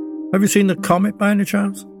 Have you seen the comet by any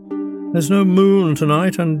chance? There's no moon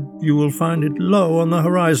tonight, and you will find it low on the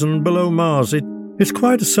horizon below Mars. It's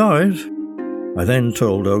quite a sight." I then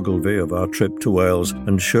told Ogilvy of our trip to Wales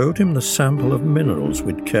and showed him the sample of minerals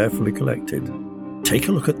we'd carefully collected. "Take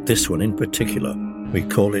a look at this one in particular. We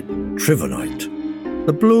call it Trivanite.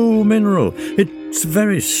 The blue mineral. It's a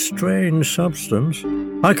very strange substance.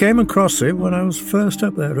 I came across it when I was first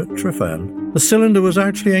up there at Trifan. The cylinder was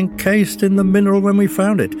actually encased in the mineral when we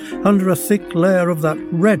found it, under a thick layer of that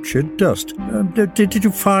wretched dust. Did you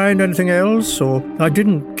find anything else, or I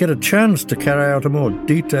didn't get a chance to carry out a more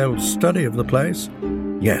detailed study of the place?"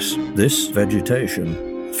 "Yes, this vegetation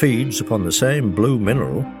feeds upon the same blue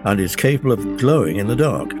mineral and is capable of glowing in the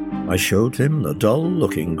dark." I showed him the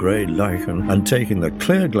dull-looking grey lichen, and taking the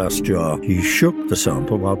clear glass jar, he shook the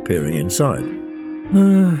sample while peering inside.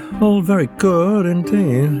 All very good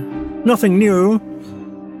indeed. Nothing new.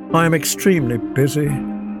 I am extremely busy."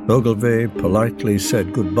 Ogilvy politely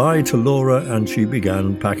said goodbye to Laura, and she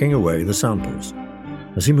began packing away the samples.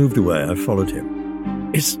 As he moved away, I followed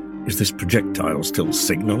him. Is this projectile still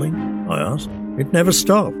signalling?" I asked. "It never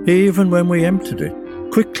stopped, even when we emptied it.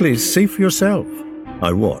 Quickly, see for yourself."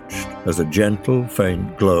 I watched as a gentle,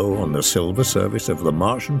 faint glow on the silver surface of the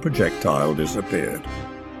Martian projectile disappeared.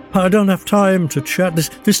 "I don't have time to chat.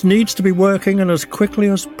 This needs to be working, and as quickly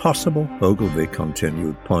as possible," Ogilvy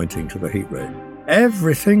continued, pointing to the heat ray.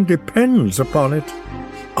 "Everything depends upon it."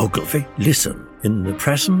 "Ogilvy, listen. In the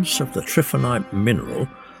presence of the Trifonite mineral,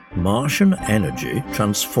 Martian energy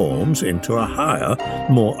transforms into a higher,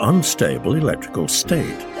 more unstable electrical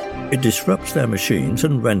state. It disrupts their machines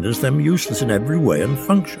and renders them useless in every way and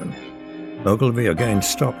function. Ogilvy again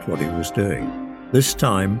stopped what he was doing. This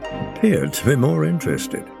time appeared to be more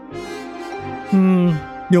interested.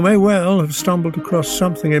 You may well have stumbled across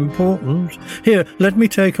something important. Here, let me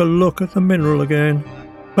take a look at the mineral again.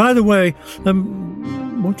 By the way,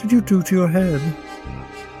 what did you do to your head?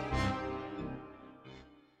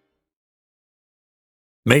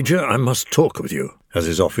 Major, I must talk with you, as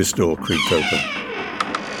his office door creaked open.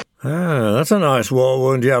 That's a nice war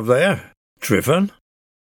wound you have there, Tryphon.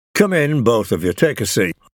 Come in, both of you, take a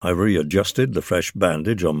seat. I readjusted the fresh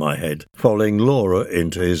bandage on my head, following Laura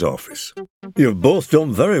into his office. You've both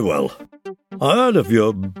done very well. I heard of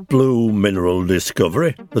your blue mineral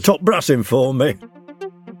discovery. The top brass informed me.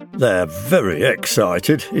 They're very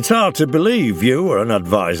excited. It's hard to believe you were an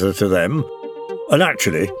advisor to them. And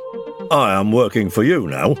actually, I am working for you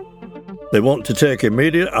now. They want to take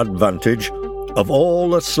immediate advantage of all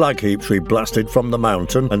the slag heaps we blasted from the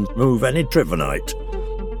mountain and move any Tryphonite.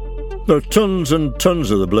 There are tons and tons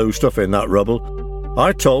of the blue stuff in that rubble.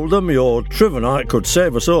 I told them your Tryphonite could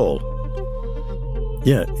save us all.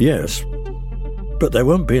 Yes, but there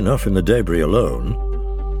won't be enough in the debris alone.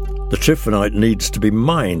 The Tryphonite needs to be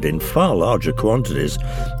mined in far larger quantities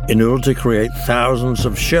in order to create thousands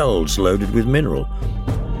of shells loaded with mineral.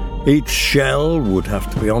 Each shell would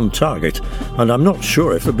have to be on target, and I'm not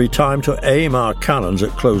sure if there'll be time to aim our cannons at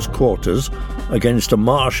close quarters against a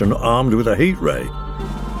Martian armed with a heat ray.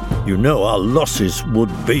 You know our losses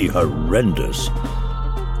would be horrendous.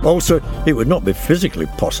 Also, it would not be physically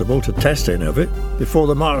possible to test any of it before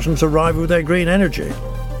the Martians arrive with their green energy.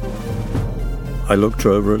 I looked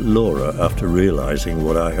over at Laura after realising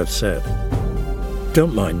what I had said.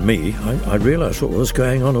 Don't mind me, I realised what was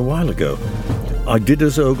going on a while ago. I did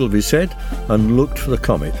as Ogilvy said and looked for the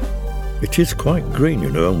comet. It is quite green, you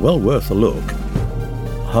know, and well worth a look.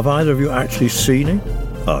 Have either of you actually seen it?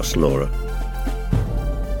 Asked Laura.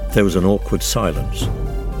 There was an awkward silence.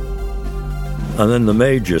 And then the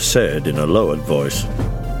Major said in a lowered voice,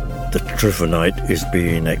 The Tryphonite is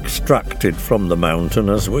being extracted from the mountain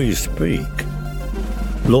as we speak.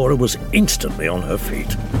 Laura was instantly on her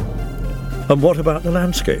feet. And what about the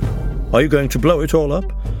landscape? Are you going to blow it all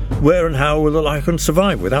up? Where and how will the Lycans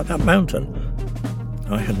survive without that mountain?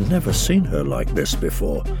 I had never seen her like this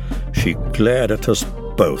before. She glared at us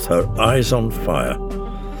both, her eyes on fire.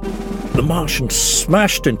 The Martians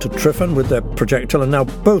smashed into Tryphon with their projectile, and now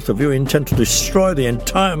both of you intend to destroy the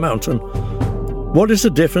entire mountain. What is the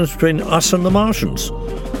difference between us and the Martians?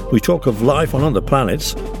 We talk of life on other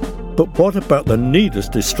planets, but what about the needless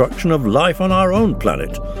destruction of life on our own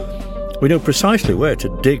planet? We know precisely where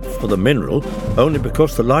to dig for the mineral, only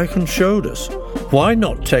because the Lycans showed us. Why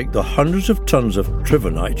not take the hundreds of tons of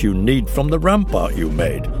Tryphonite you need from the rampart you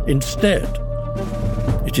made instead?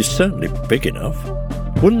 It is certainly big enough.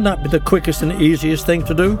 Wouldn't that be the quickest and easiest thing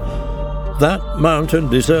to do? That mountain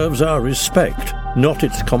deserves our respect, not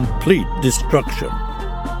its complete destruction.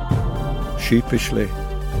 Sheepishly,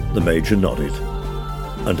 the Major nodded,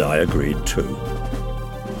 and I agreed too.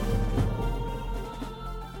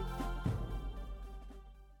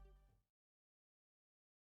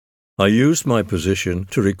 I used my position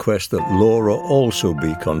to request that Laura also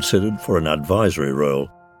be considered for an advisory role,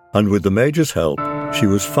 and with the Major's help, she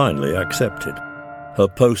was finally accepted. Her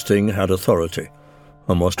posting had authority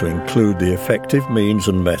and was to include the effective means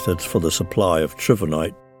and methods for the supply of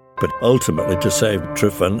Tryphonite, but ultimately to save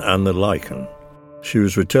Tryphon and the Lycan. She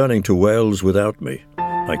was returning to Wales without me.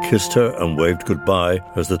 I kissed her and waved goodbye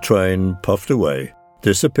as the train puffed away,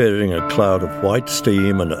 disappearing in a cloud of white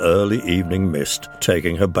steam and early evening mist,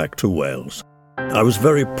 taking her back to Wales. I was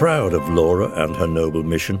very proud of Laura and her noble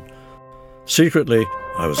mission. Secretly,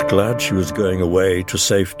 I was glad she was going away to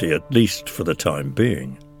safety, at least for the time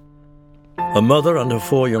being. Her mother and her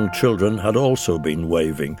 4 young children had also been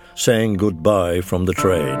waving, saying goodbye from the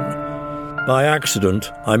train. By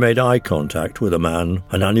accident, I made eye contact with a man,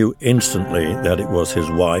 and I knew instantly that it was his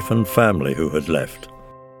wife and family who had left.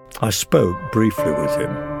 I spoke briefly with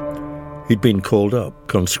him. He'd been called up,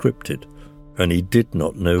 conscripted, and he did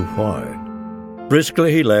not know why.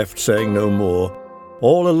 Briskly he left, saying no more.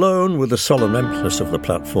 All alone with the solemn emptiness of the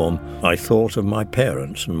platform, I thought of my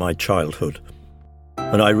parents and my childhood,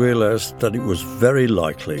 and I realized that it was very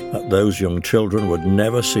likely that those young children would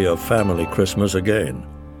never see a family Christmas again.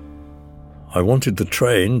 I wanted the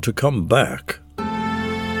train to come back.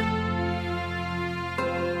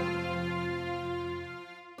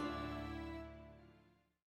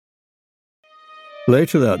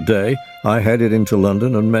 Later that day, I headed into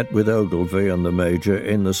London and met with Ogilvy and the Major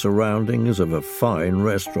in the surroundings of a fine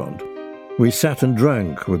restaurant. We sat and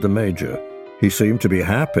drank with the Major. He seemed to be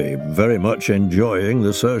happy, very much enjoying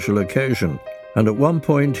the social occasion, and at one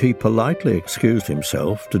point he politely excused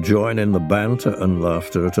himself to join in the banter and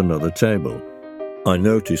laughter at another table. I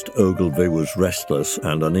noticed Ogilvy was restless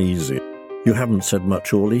and uneasy. "You haven't said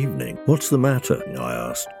much all evening. What's the matter?" I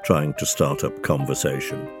asked, trying to start up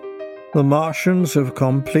conversation. "The Martians have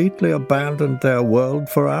completely abandoned their world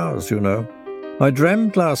for ours, you know. I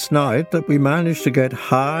dreamt last night that we managed to get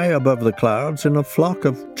high above the clouds in a flock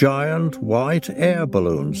of giant white air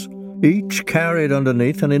balloons. Each carried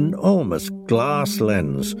underneath an enormous glass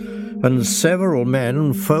lens, and several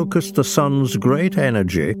men focused the sun's great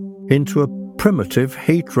energy into a primitive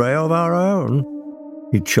heat ray of our own."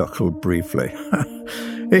 He chuckled briefly.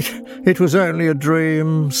 It was only a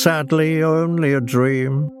dream, sadly only a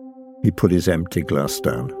dream." He put his empty glass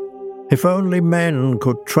down. "If only men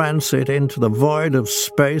could transit into the void of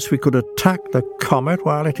space, we could attack the comet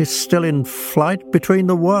while it is still in flight between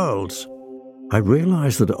the worlds." I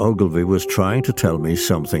realized that Ogilvy was trying to tell me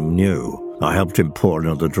something new. I helped him pour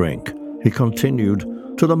another drink. He continued,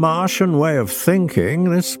 "To the Martian way of thinking,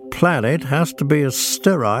 this planet has to be as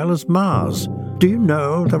sterile as Mars. Do you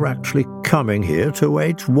know they're actually coming here to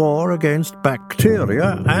wage war against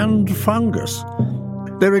bacteria and fungus?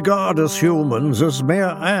 They regard us humans as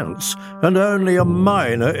mere ants and only a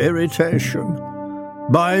minor irritation.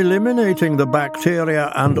 By eliminating the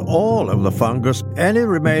bacteria and all of the fungus, any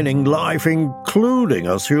remaining life, including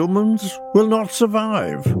us humans, will not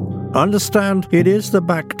survive. Understand, it is the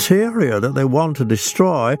bacteria that they want to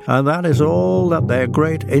destroy, and that is all that their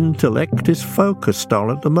great intellect is focused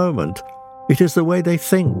on at the moment. It is the way they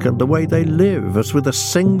think and the way they live, as with a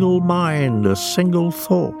single mind, a single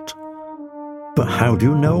thought." "But how do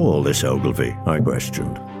you know all this, Ogilvy?" I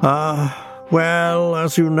questioned. Well,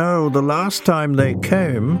 as you know, the last time they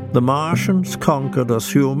came, the Martians conquered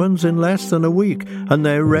us humans in less than a week, and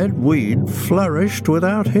their red weed flourished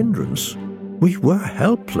without hindrance. We were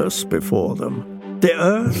helpless before them. The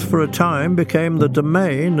Earth, for a time, became the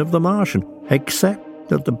domain of the Martian, except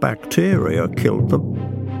that the bacteria killed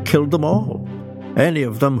them all. Any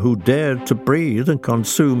of them who dared to breathe and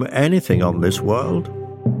consume anything on this world.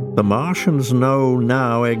 The Martians know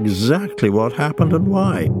now exactly what happened and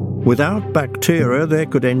why. Without bacteria, they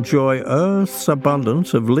could enjoy Earth's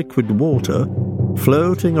abundance of liquid water,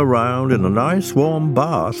 floating around in a nice warm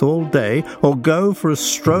bath all day, or go for a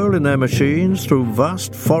stroll in their machines through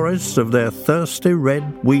vast forests of their thirsty red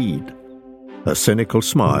weed." A cynical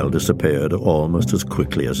smile disappeared almost as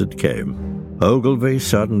quickly as it came. Ogilvy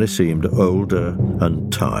suddenly seemed older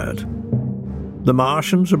and tired. "The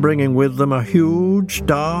Martians are bringing with them a huge,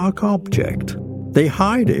 dark object. They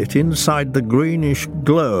hide it inside the greenish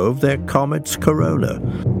glow of their comet's corona.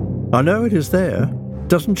 I know it is there. It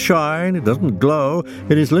doesn't shine, it doesn't glow.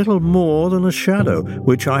 It is little more than a shadow,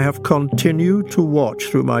 which I have continued to watch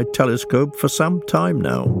through my telescope for some time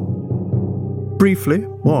now. Briefly,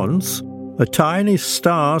 once, a tiny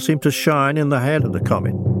star seemed to shine in the head of the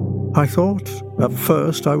comet. I thought at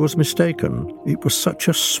first I was mistaken. It was such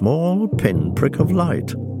a small pinprick of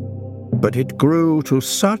light. But it grew to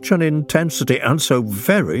such an intensity and so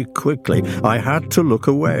very quickly I had to look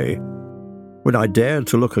away. When I dared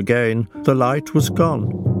to look again, the light was gone.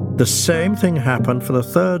 The same thing happened for the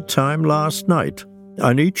third time last night,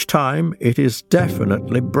 and each time it is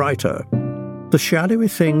definitely brighter. The shadowy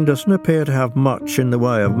thing doesn't appear to have much in the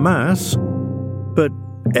way of mass, but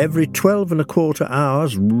every 12¼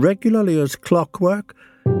 hours, regularly as clockwork,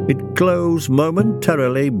 it glows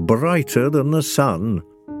momentarily brighter than the sun.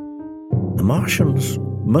 The Martians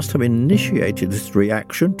must have initiated this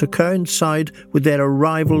reaction to coincide with their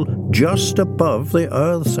arrival just above the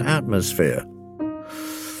Earth's atmosphere.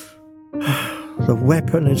 The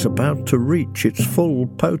weapon is about to reach its full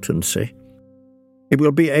potency. It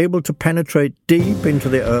will be able to penetrate deep into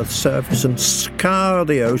the Earth's surface and scour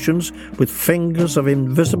the oceans with fingers of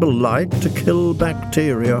invisible light to kill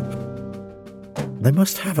bacteria. They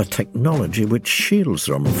must have a technology which shields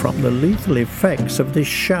them from the lethal effects of this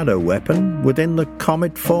shadow weapon within the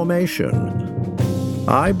comet formation.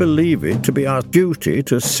 I believe it to be our duty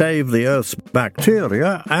to save the Earth's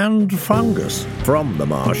bacteria and fungus from the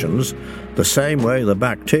Martians, the same way the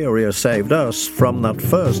bacteria saved us from that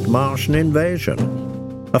first Martian invasion.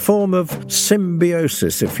 A form of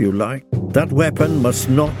symbiosis, if you like. That weapon must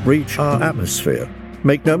not reach our atmosphere.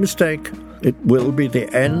 Make no mistake, it will be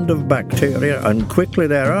the end of bacteria, and quickly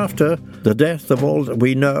thereafter, the death of all that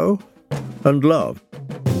we know and love.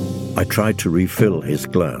 I tried to refill his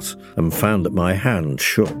glass and found that my hand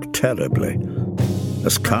shook terribly.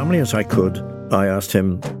 As calmly as I could, I asked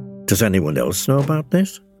him, "Does anyone else know about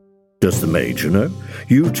this? Does the Major know?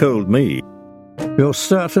 You told me." "You're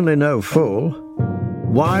certainly no fool.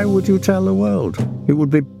 Why would you tell the world? It would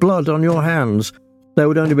be blood on your hands. There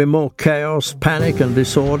would only be more chaos, panic and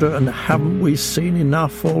disorder, and haven't we seen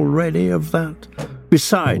enough already of that?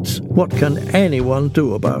 Besides, what can anyone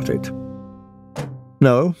do about it?"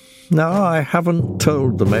 No, I haven't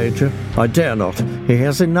told the Major. I dare not. He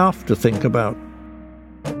has enough to think about.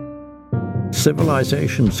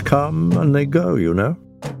 Civilizations come and they go, you know.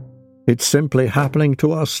 It's simply happening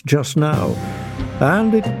to us just now.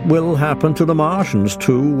 And it will happen to the Martians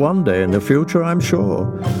too one day in the future, I'm sure.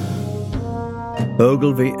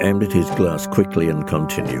 Ogilvy emptied his glass quickly and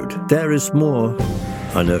continued. "There is more."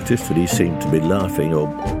 I noticed that he seemed to be laughing, or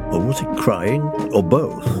was he crying, or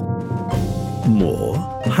both? "More?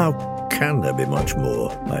 How can there be much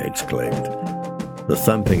more?" I exclaimed. The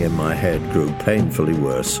thumping in my head grew painfully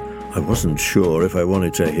worse. I wasn't sure if I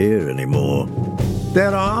wanted to hear any more.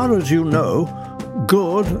 "There are, as you know,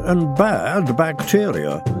 good and bad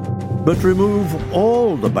bacteria, but remove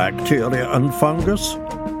all the bacteria and fungus,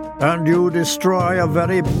 and you destroy a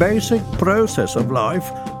very basic process of life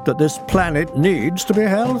that this planet needs to be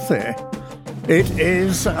healthy. It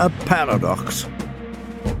is a paradox."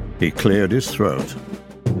 He cleared his throat.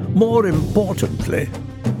 "More importantly,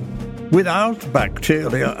 without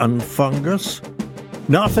bacteria and fungus,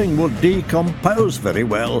 nothing would decompose very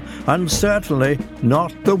well, and certainly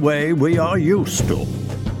not the way we are used to.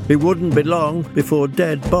 It wouldn't be long before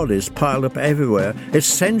dead bodies piled up everywhere,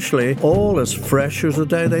 essentially all as fresh as the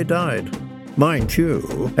day they died. Mind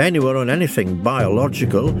you, anyone on anything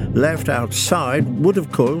biological left outside would,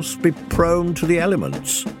 of course, be prone to the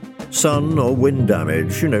elements. Sun or wind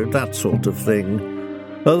damage, that sort of thing.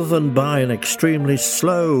 Other than by an extremely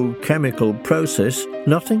slow chemical process,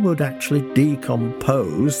 nothing would actually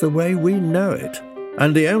decompose the way we know it.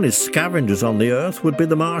 And the only scavengers on the Earth would be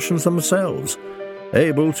the Martians themselves,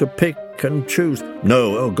 able to pick and choose.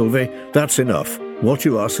 No, Ogilvy, that's enough. What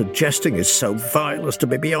you are suggesting is so vile as to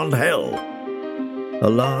be beyond hell. A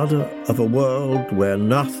larder of a world where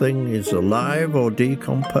nothing is alive or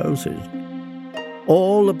decomposes.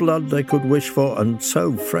 All the blood they could wish for, and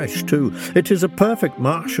so fresh too. It is a perfect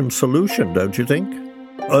Martian solution, don't you think?"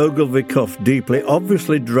 Ogilvy coughed deeply,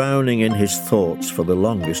 obviously drowning in his thoughts for the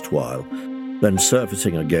longest while. Then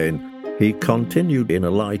surfacing again, he continued in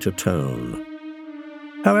a lighter tone.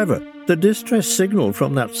 "However, the distress signal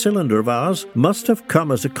from that cylinder of ours must have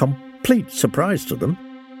come as a complete surprise to them.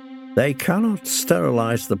 They cannot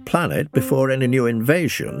sterilize the planet before any new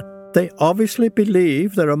invasion. They obviously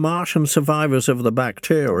believe there are Martian survivors of the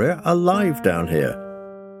bacteria alive down here.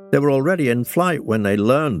 They were already in flight when they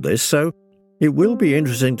learned this, so it will be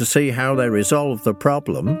interesting to see how they resolve the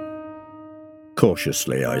problem."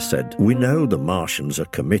 Cautiously, I said, "We know the Martians are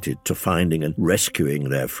committed to finding and rescuing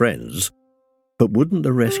their friends, but wouldn't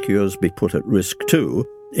the rescuers be put at risk too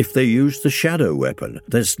if they use the shadow weapon?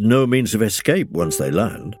 There's no means of escape once they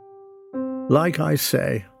land." "Like I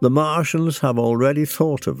say, the Martians have already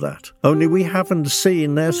thought of that, only we haven't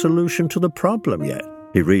seen their solution to the problem yet."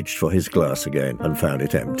 He reached for his glass again and found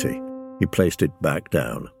it empty. He placed it back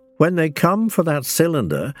down. "When they come for that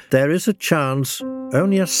cylinder, there is a chance,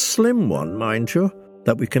 only a slim one, mind you,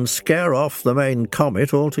 that we can scare off the main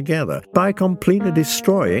comet altogether by completely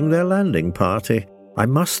destroying their landing party. I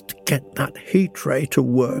must get that heat ray to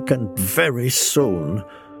work, and very soon.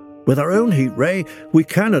 With our own heat ray, we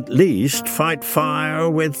can at least fight fire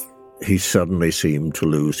with—" He suddenly seemed to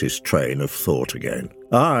lose his train of thought again.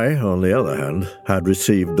 I, on the other hand, had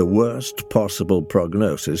received the worst possible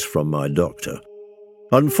prognosis from my doctor.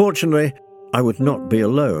 Unfortunately, I would not be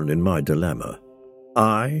alone in my dilemma.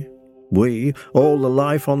 We, all the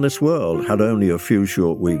life on this world, had only a few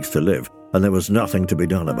short weeks to live, and there was nothing to be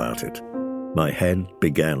done about it. My head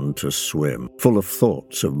began to swim, full of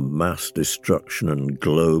thoughts of mass destruction and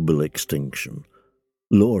global extinction.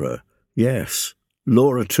 Laura, yes,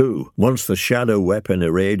 Laura too. Once the shadow weapon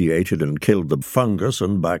irradiated and killed the fungus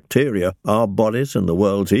and bacteria, our bodies and the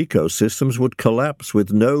world's ecosystems would collapse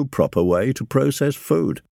with no proper way to process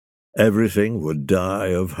food. Everything would die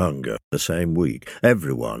of hunger the same week.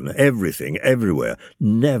 Everyone, everything, everywhere,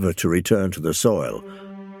 never to return to the soil.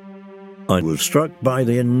 I was struck by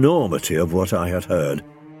the enormity of what I had heard,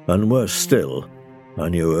 and worse still, I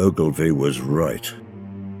knew Ogilvy was right.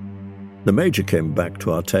 The Major came back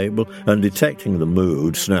to our table and, detecting the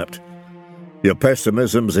mood, snapped, "Your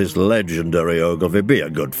pessimism is legendary, Ogilvy. Be a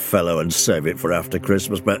good fellow and save it for after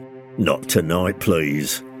Christmas, but not tonight,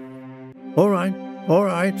 please." All right.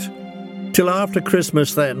 Till after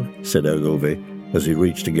Christmas, then," said Ogilvy, as he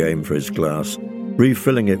reached again for his glass.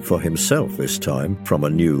 refilling it for himself this time from a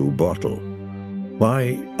new bottle.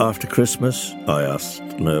 "Why after Christmas?" I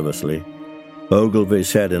asked nervously. Ogilvy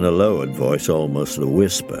said in a lowered voice, almost a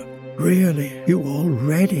whisper, "Really, you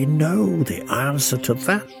already know the answer to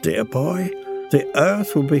that, dear boy. The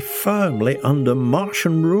Earth will be firmly under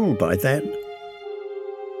Martian rule by then."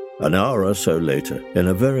 An hour or so later, in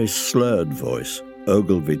a very slurred voice,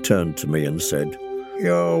 Ogilvy turned to me and said,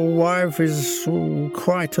 "Your wife is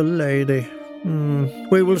quite a lady.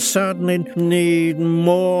 We will certainly need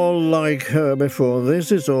more like her before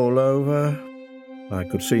this is all over." I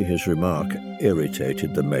could see his remark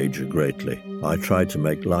irritated the Major greatly. I tried to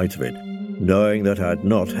make light of it, knowing that I had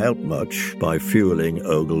not helped much by fueling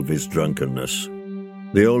Ogilvy's drunkenness.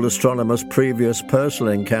 The old astronomer's previous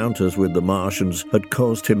personal encounters with the Martians had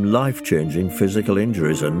caused him life-changing physical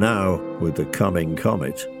injuries, and now, with the coming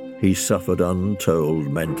comet, he suffered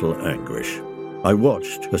untold mental anguish. I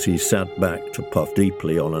watched as he sat back to puff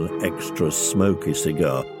deeply on an extra smoky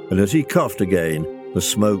cigar, and as he coughed again, the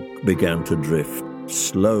smoke began to drift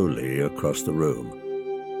slowly across the room.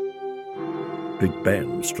 Big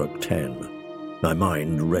Ben struck 10. My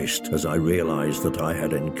mind raced as I realized that I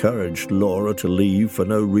had encouraged Laura to leave for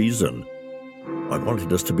no reason. I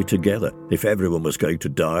wanted us to be together if everyone was going to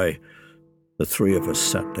die. The three of us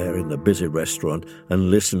sat there in the busy restaurant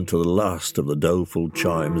and listened to the last of the doleful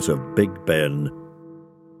chimes of Big Ben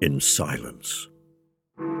in silence.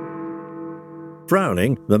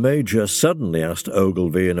 Frowning, the Major suddenly asked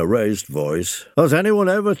Ogilvy in a raised voice, "Has anyone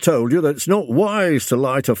ever told you that it's not wise to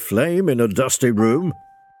light a flame in a dusty room?"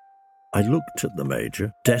 I looked at the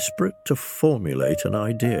Major, desperate to formulate an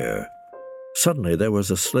idea. Suddenly there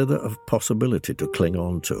was a slither of possibility to cling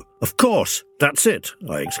on to. "Of course, that's it,"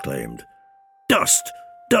 I exclaimed. "Dust!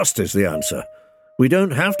 Dust is the answer. We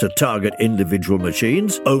don't have to target individual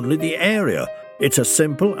machines, only the area. It's a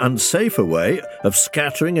simple and safer way of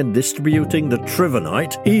scattering and distributing the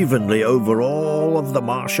Trivanite evenly over all of the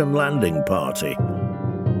Martian landing party.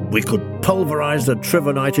 We could pulverize the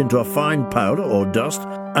Trivanite into a fine powder or dust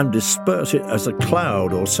and disperse it as a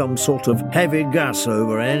cloud or some sort of heavy gas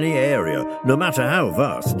over any area, no matter how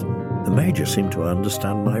vast." The Major seemed to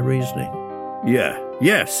understand my reasoning.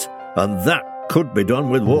 Yes, and that could be done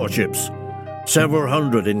with warships. Several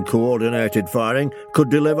hundred in coordinated firing could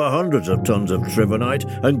deliver hundreds of tons of Trivanite,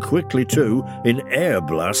 and quickly too, in air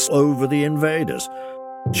blasts over the invaders.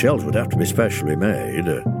 Shells would have to be specially made.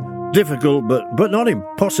 Difficult, but not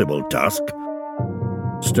impossible task.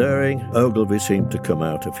 Stirring, Ogilvy seemed to come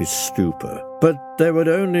out of his stupor. But there would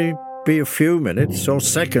only be a few minutes, or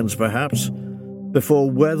seconds perhaps, before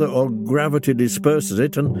weather or gravity disperses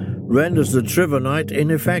it and renders the Trivanite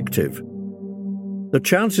ineffective. The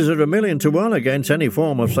chances are 1,000,000 to 1 against any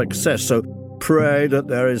form of success, so pray that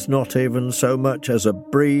there is not even so much as a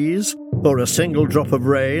breeze or a single drop of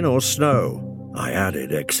rain or snow. I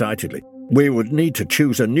added excitedly, "We would need to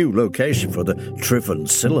choose a new location for the Trivan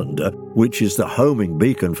cylinder, which is the homing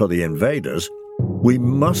beacon for the invaders. We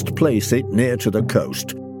must place it near to the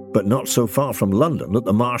coast, but not so far from London that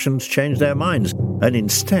the Martians change their minds, and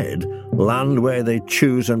instead land where they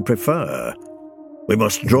choose and prefer. We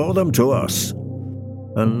must draw them to us."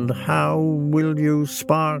 "And how will you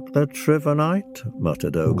spark the Trivanite?"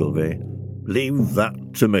 muttered Ogilvy. "Leave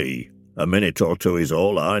that to me. A minute or two is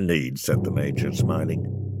all I need," said the Major, smiling.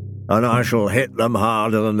 "And I shall hit them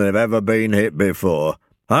harder than they've ever been hit before.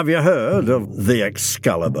 Have you heard of the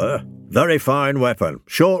Excalibur? Very fine weapon,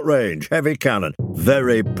 short range, heavy cannon,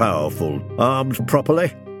 very powerful. Armed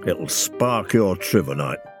properly, it'll spark your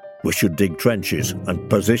Trivanite. We should dig trenches and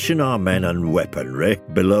position our men and weaponry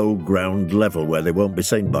below ground level where they won't be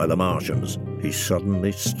seen by the Martians." He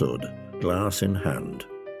suddenly stood, glass in hand.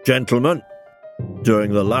 "Gentlemen,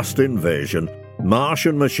 during the last invasion,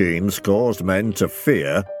 Martian machines caused men to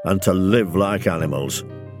fear and to live like animals.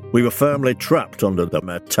 We were firmly trapped under the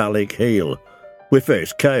metallic heel. We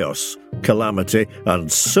faced chaos, calamity,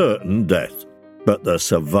 and certain death. But the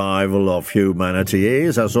survival of humanity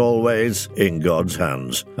is, as always, in God's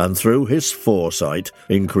hands, and through his foresight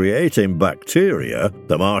in creating bacteria,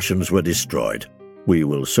 the Martians were destroyed. We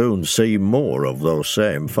will soon see more of those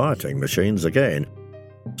same fighting machines again.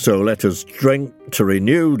 So let us drink to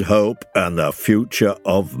renewed hope and the future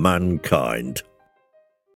of mankind."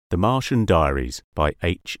 The Martian Diaries by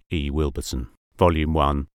H.E. Wilberson. Volume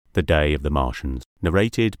 1, The Day of the Martians.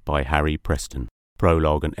 Narrated by Harry Preston.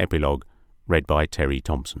 Prologue and Epilogue read by Terry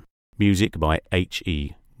Thompson. Music by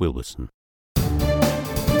H.E. Wilberson.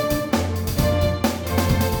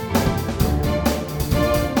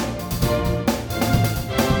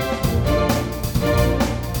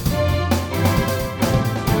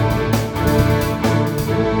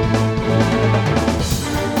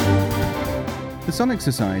 The Sonic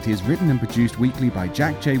Society is written and produced weekly by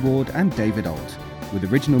Jack J. Ward and David Alt,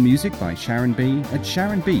 with original music by Sharon B. at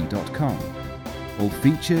sharonb.com. All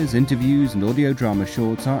features, interviews, and audio drama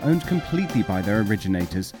shorts are owned completely by their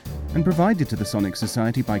originators and provided to the Sonic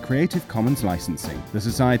Society by Creative Commons licensing. The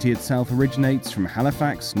Society itself originates from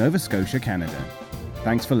Halifax, Nova Scotia, Canada.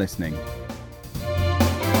 Thanks for listening.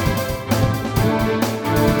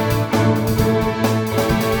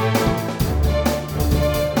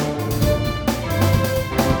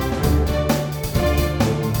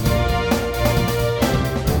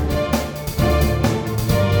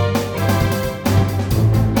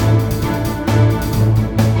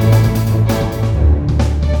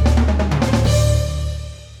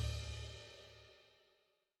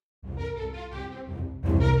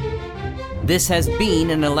 This has been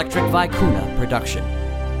an Electric Vicuna production.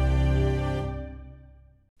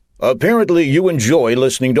 Apparently you enjoy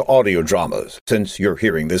listening to audio dramas, since you're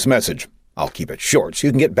hearing this message. I'll keep it short so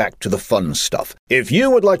you can get back to the fun stuff. If you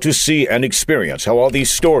would like to see and experience how all these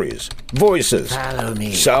stories, voices,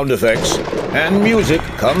 sound effects, and music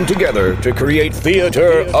come together to create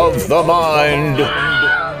theater of the mind,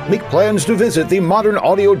 make plans to visit the Modern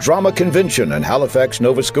Audio Drama Convention in Halifax,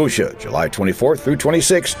 Nova Scotia, July 24th through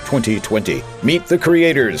 26, 2020. Meet the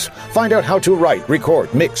creators. Find out how to write,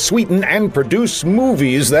 record, mix, sweeten, and produce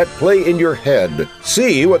movies that play in your head.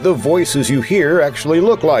 See what the voices you hear actually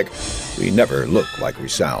look like. We never look like we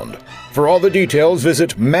sound. For all the details,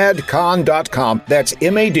 visit madcon.com. That's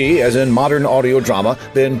M-A-D as in modern audio drama,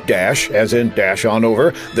 then dash as in dash on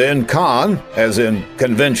over, then con as in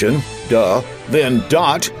convention, duh, then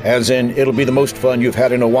dot as in it'll be the most fun you've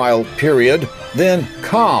had in a while, period, then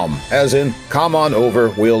com as in come on over,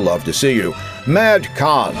 we'll love to see you.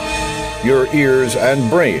 MadCon. Your ears and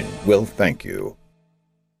brain will thank you.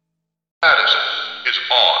 Madison is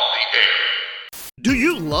on the air. Do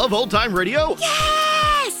you love old-time radio?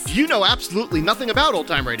 Yes! You know absolutely nothing about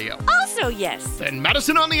old-time radio. Also yes. Then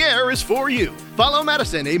Madison on the Air is for you. Follow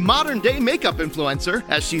Madison, a modern-day makeup influencer,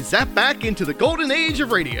 as she zaps back into the golden age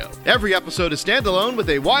of radio. Every episode is standalone with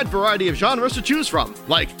a wide variety of genres to choose from,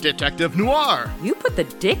 like detective noir, You put the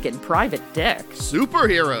dick in Private Dick.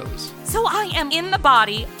 superheroes, So I am in the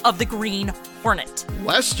body of the Green Hornet.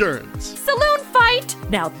 westerns, Saloon fight!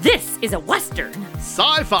 Now this is a Western.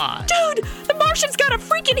 sci-fi, Dude, the Martian's got a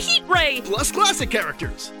freaking heat ray! plus classic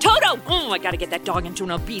characters. Toto! Oh, I gotta get that dog into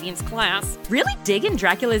an obedience class. Really digging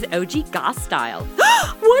Dracula's OG goth style.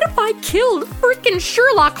 What if I killed freaking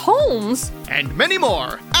Sherlock Holmes? And many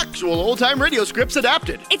more. Actual old-time radio scripts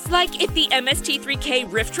adapted. It's like if the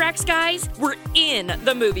MST3K riff tracks guys were in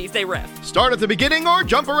the movies they riff. Start at the beginning or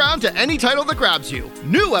jump around to any title that grabs you.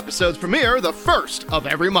 New episodes premiere the first of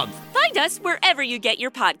every month. Find us wherever you get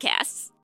your podcasts.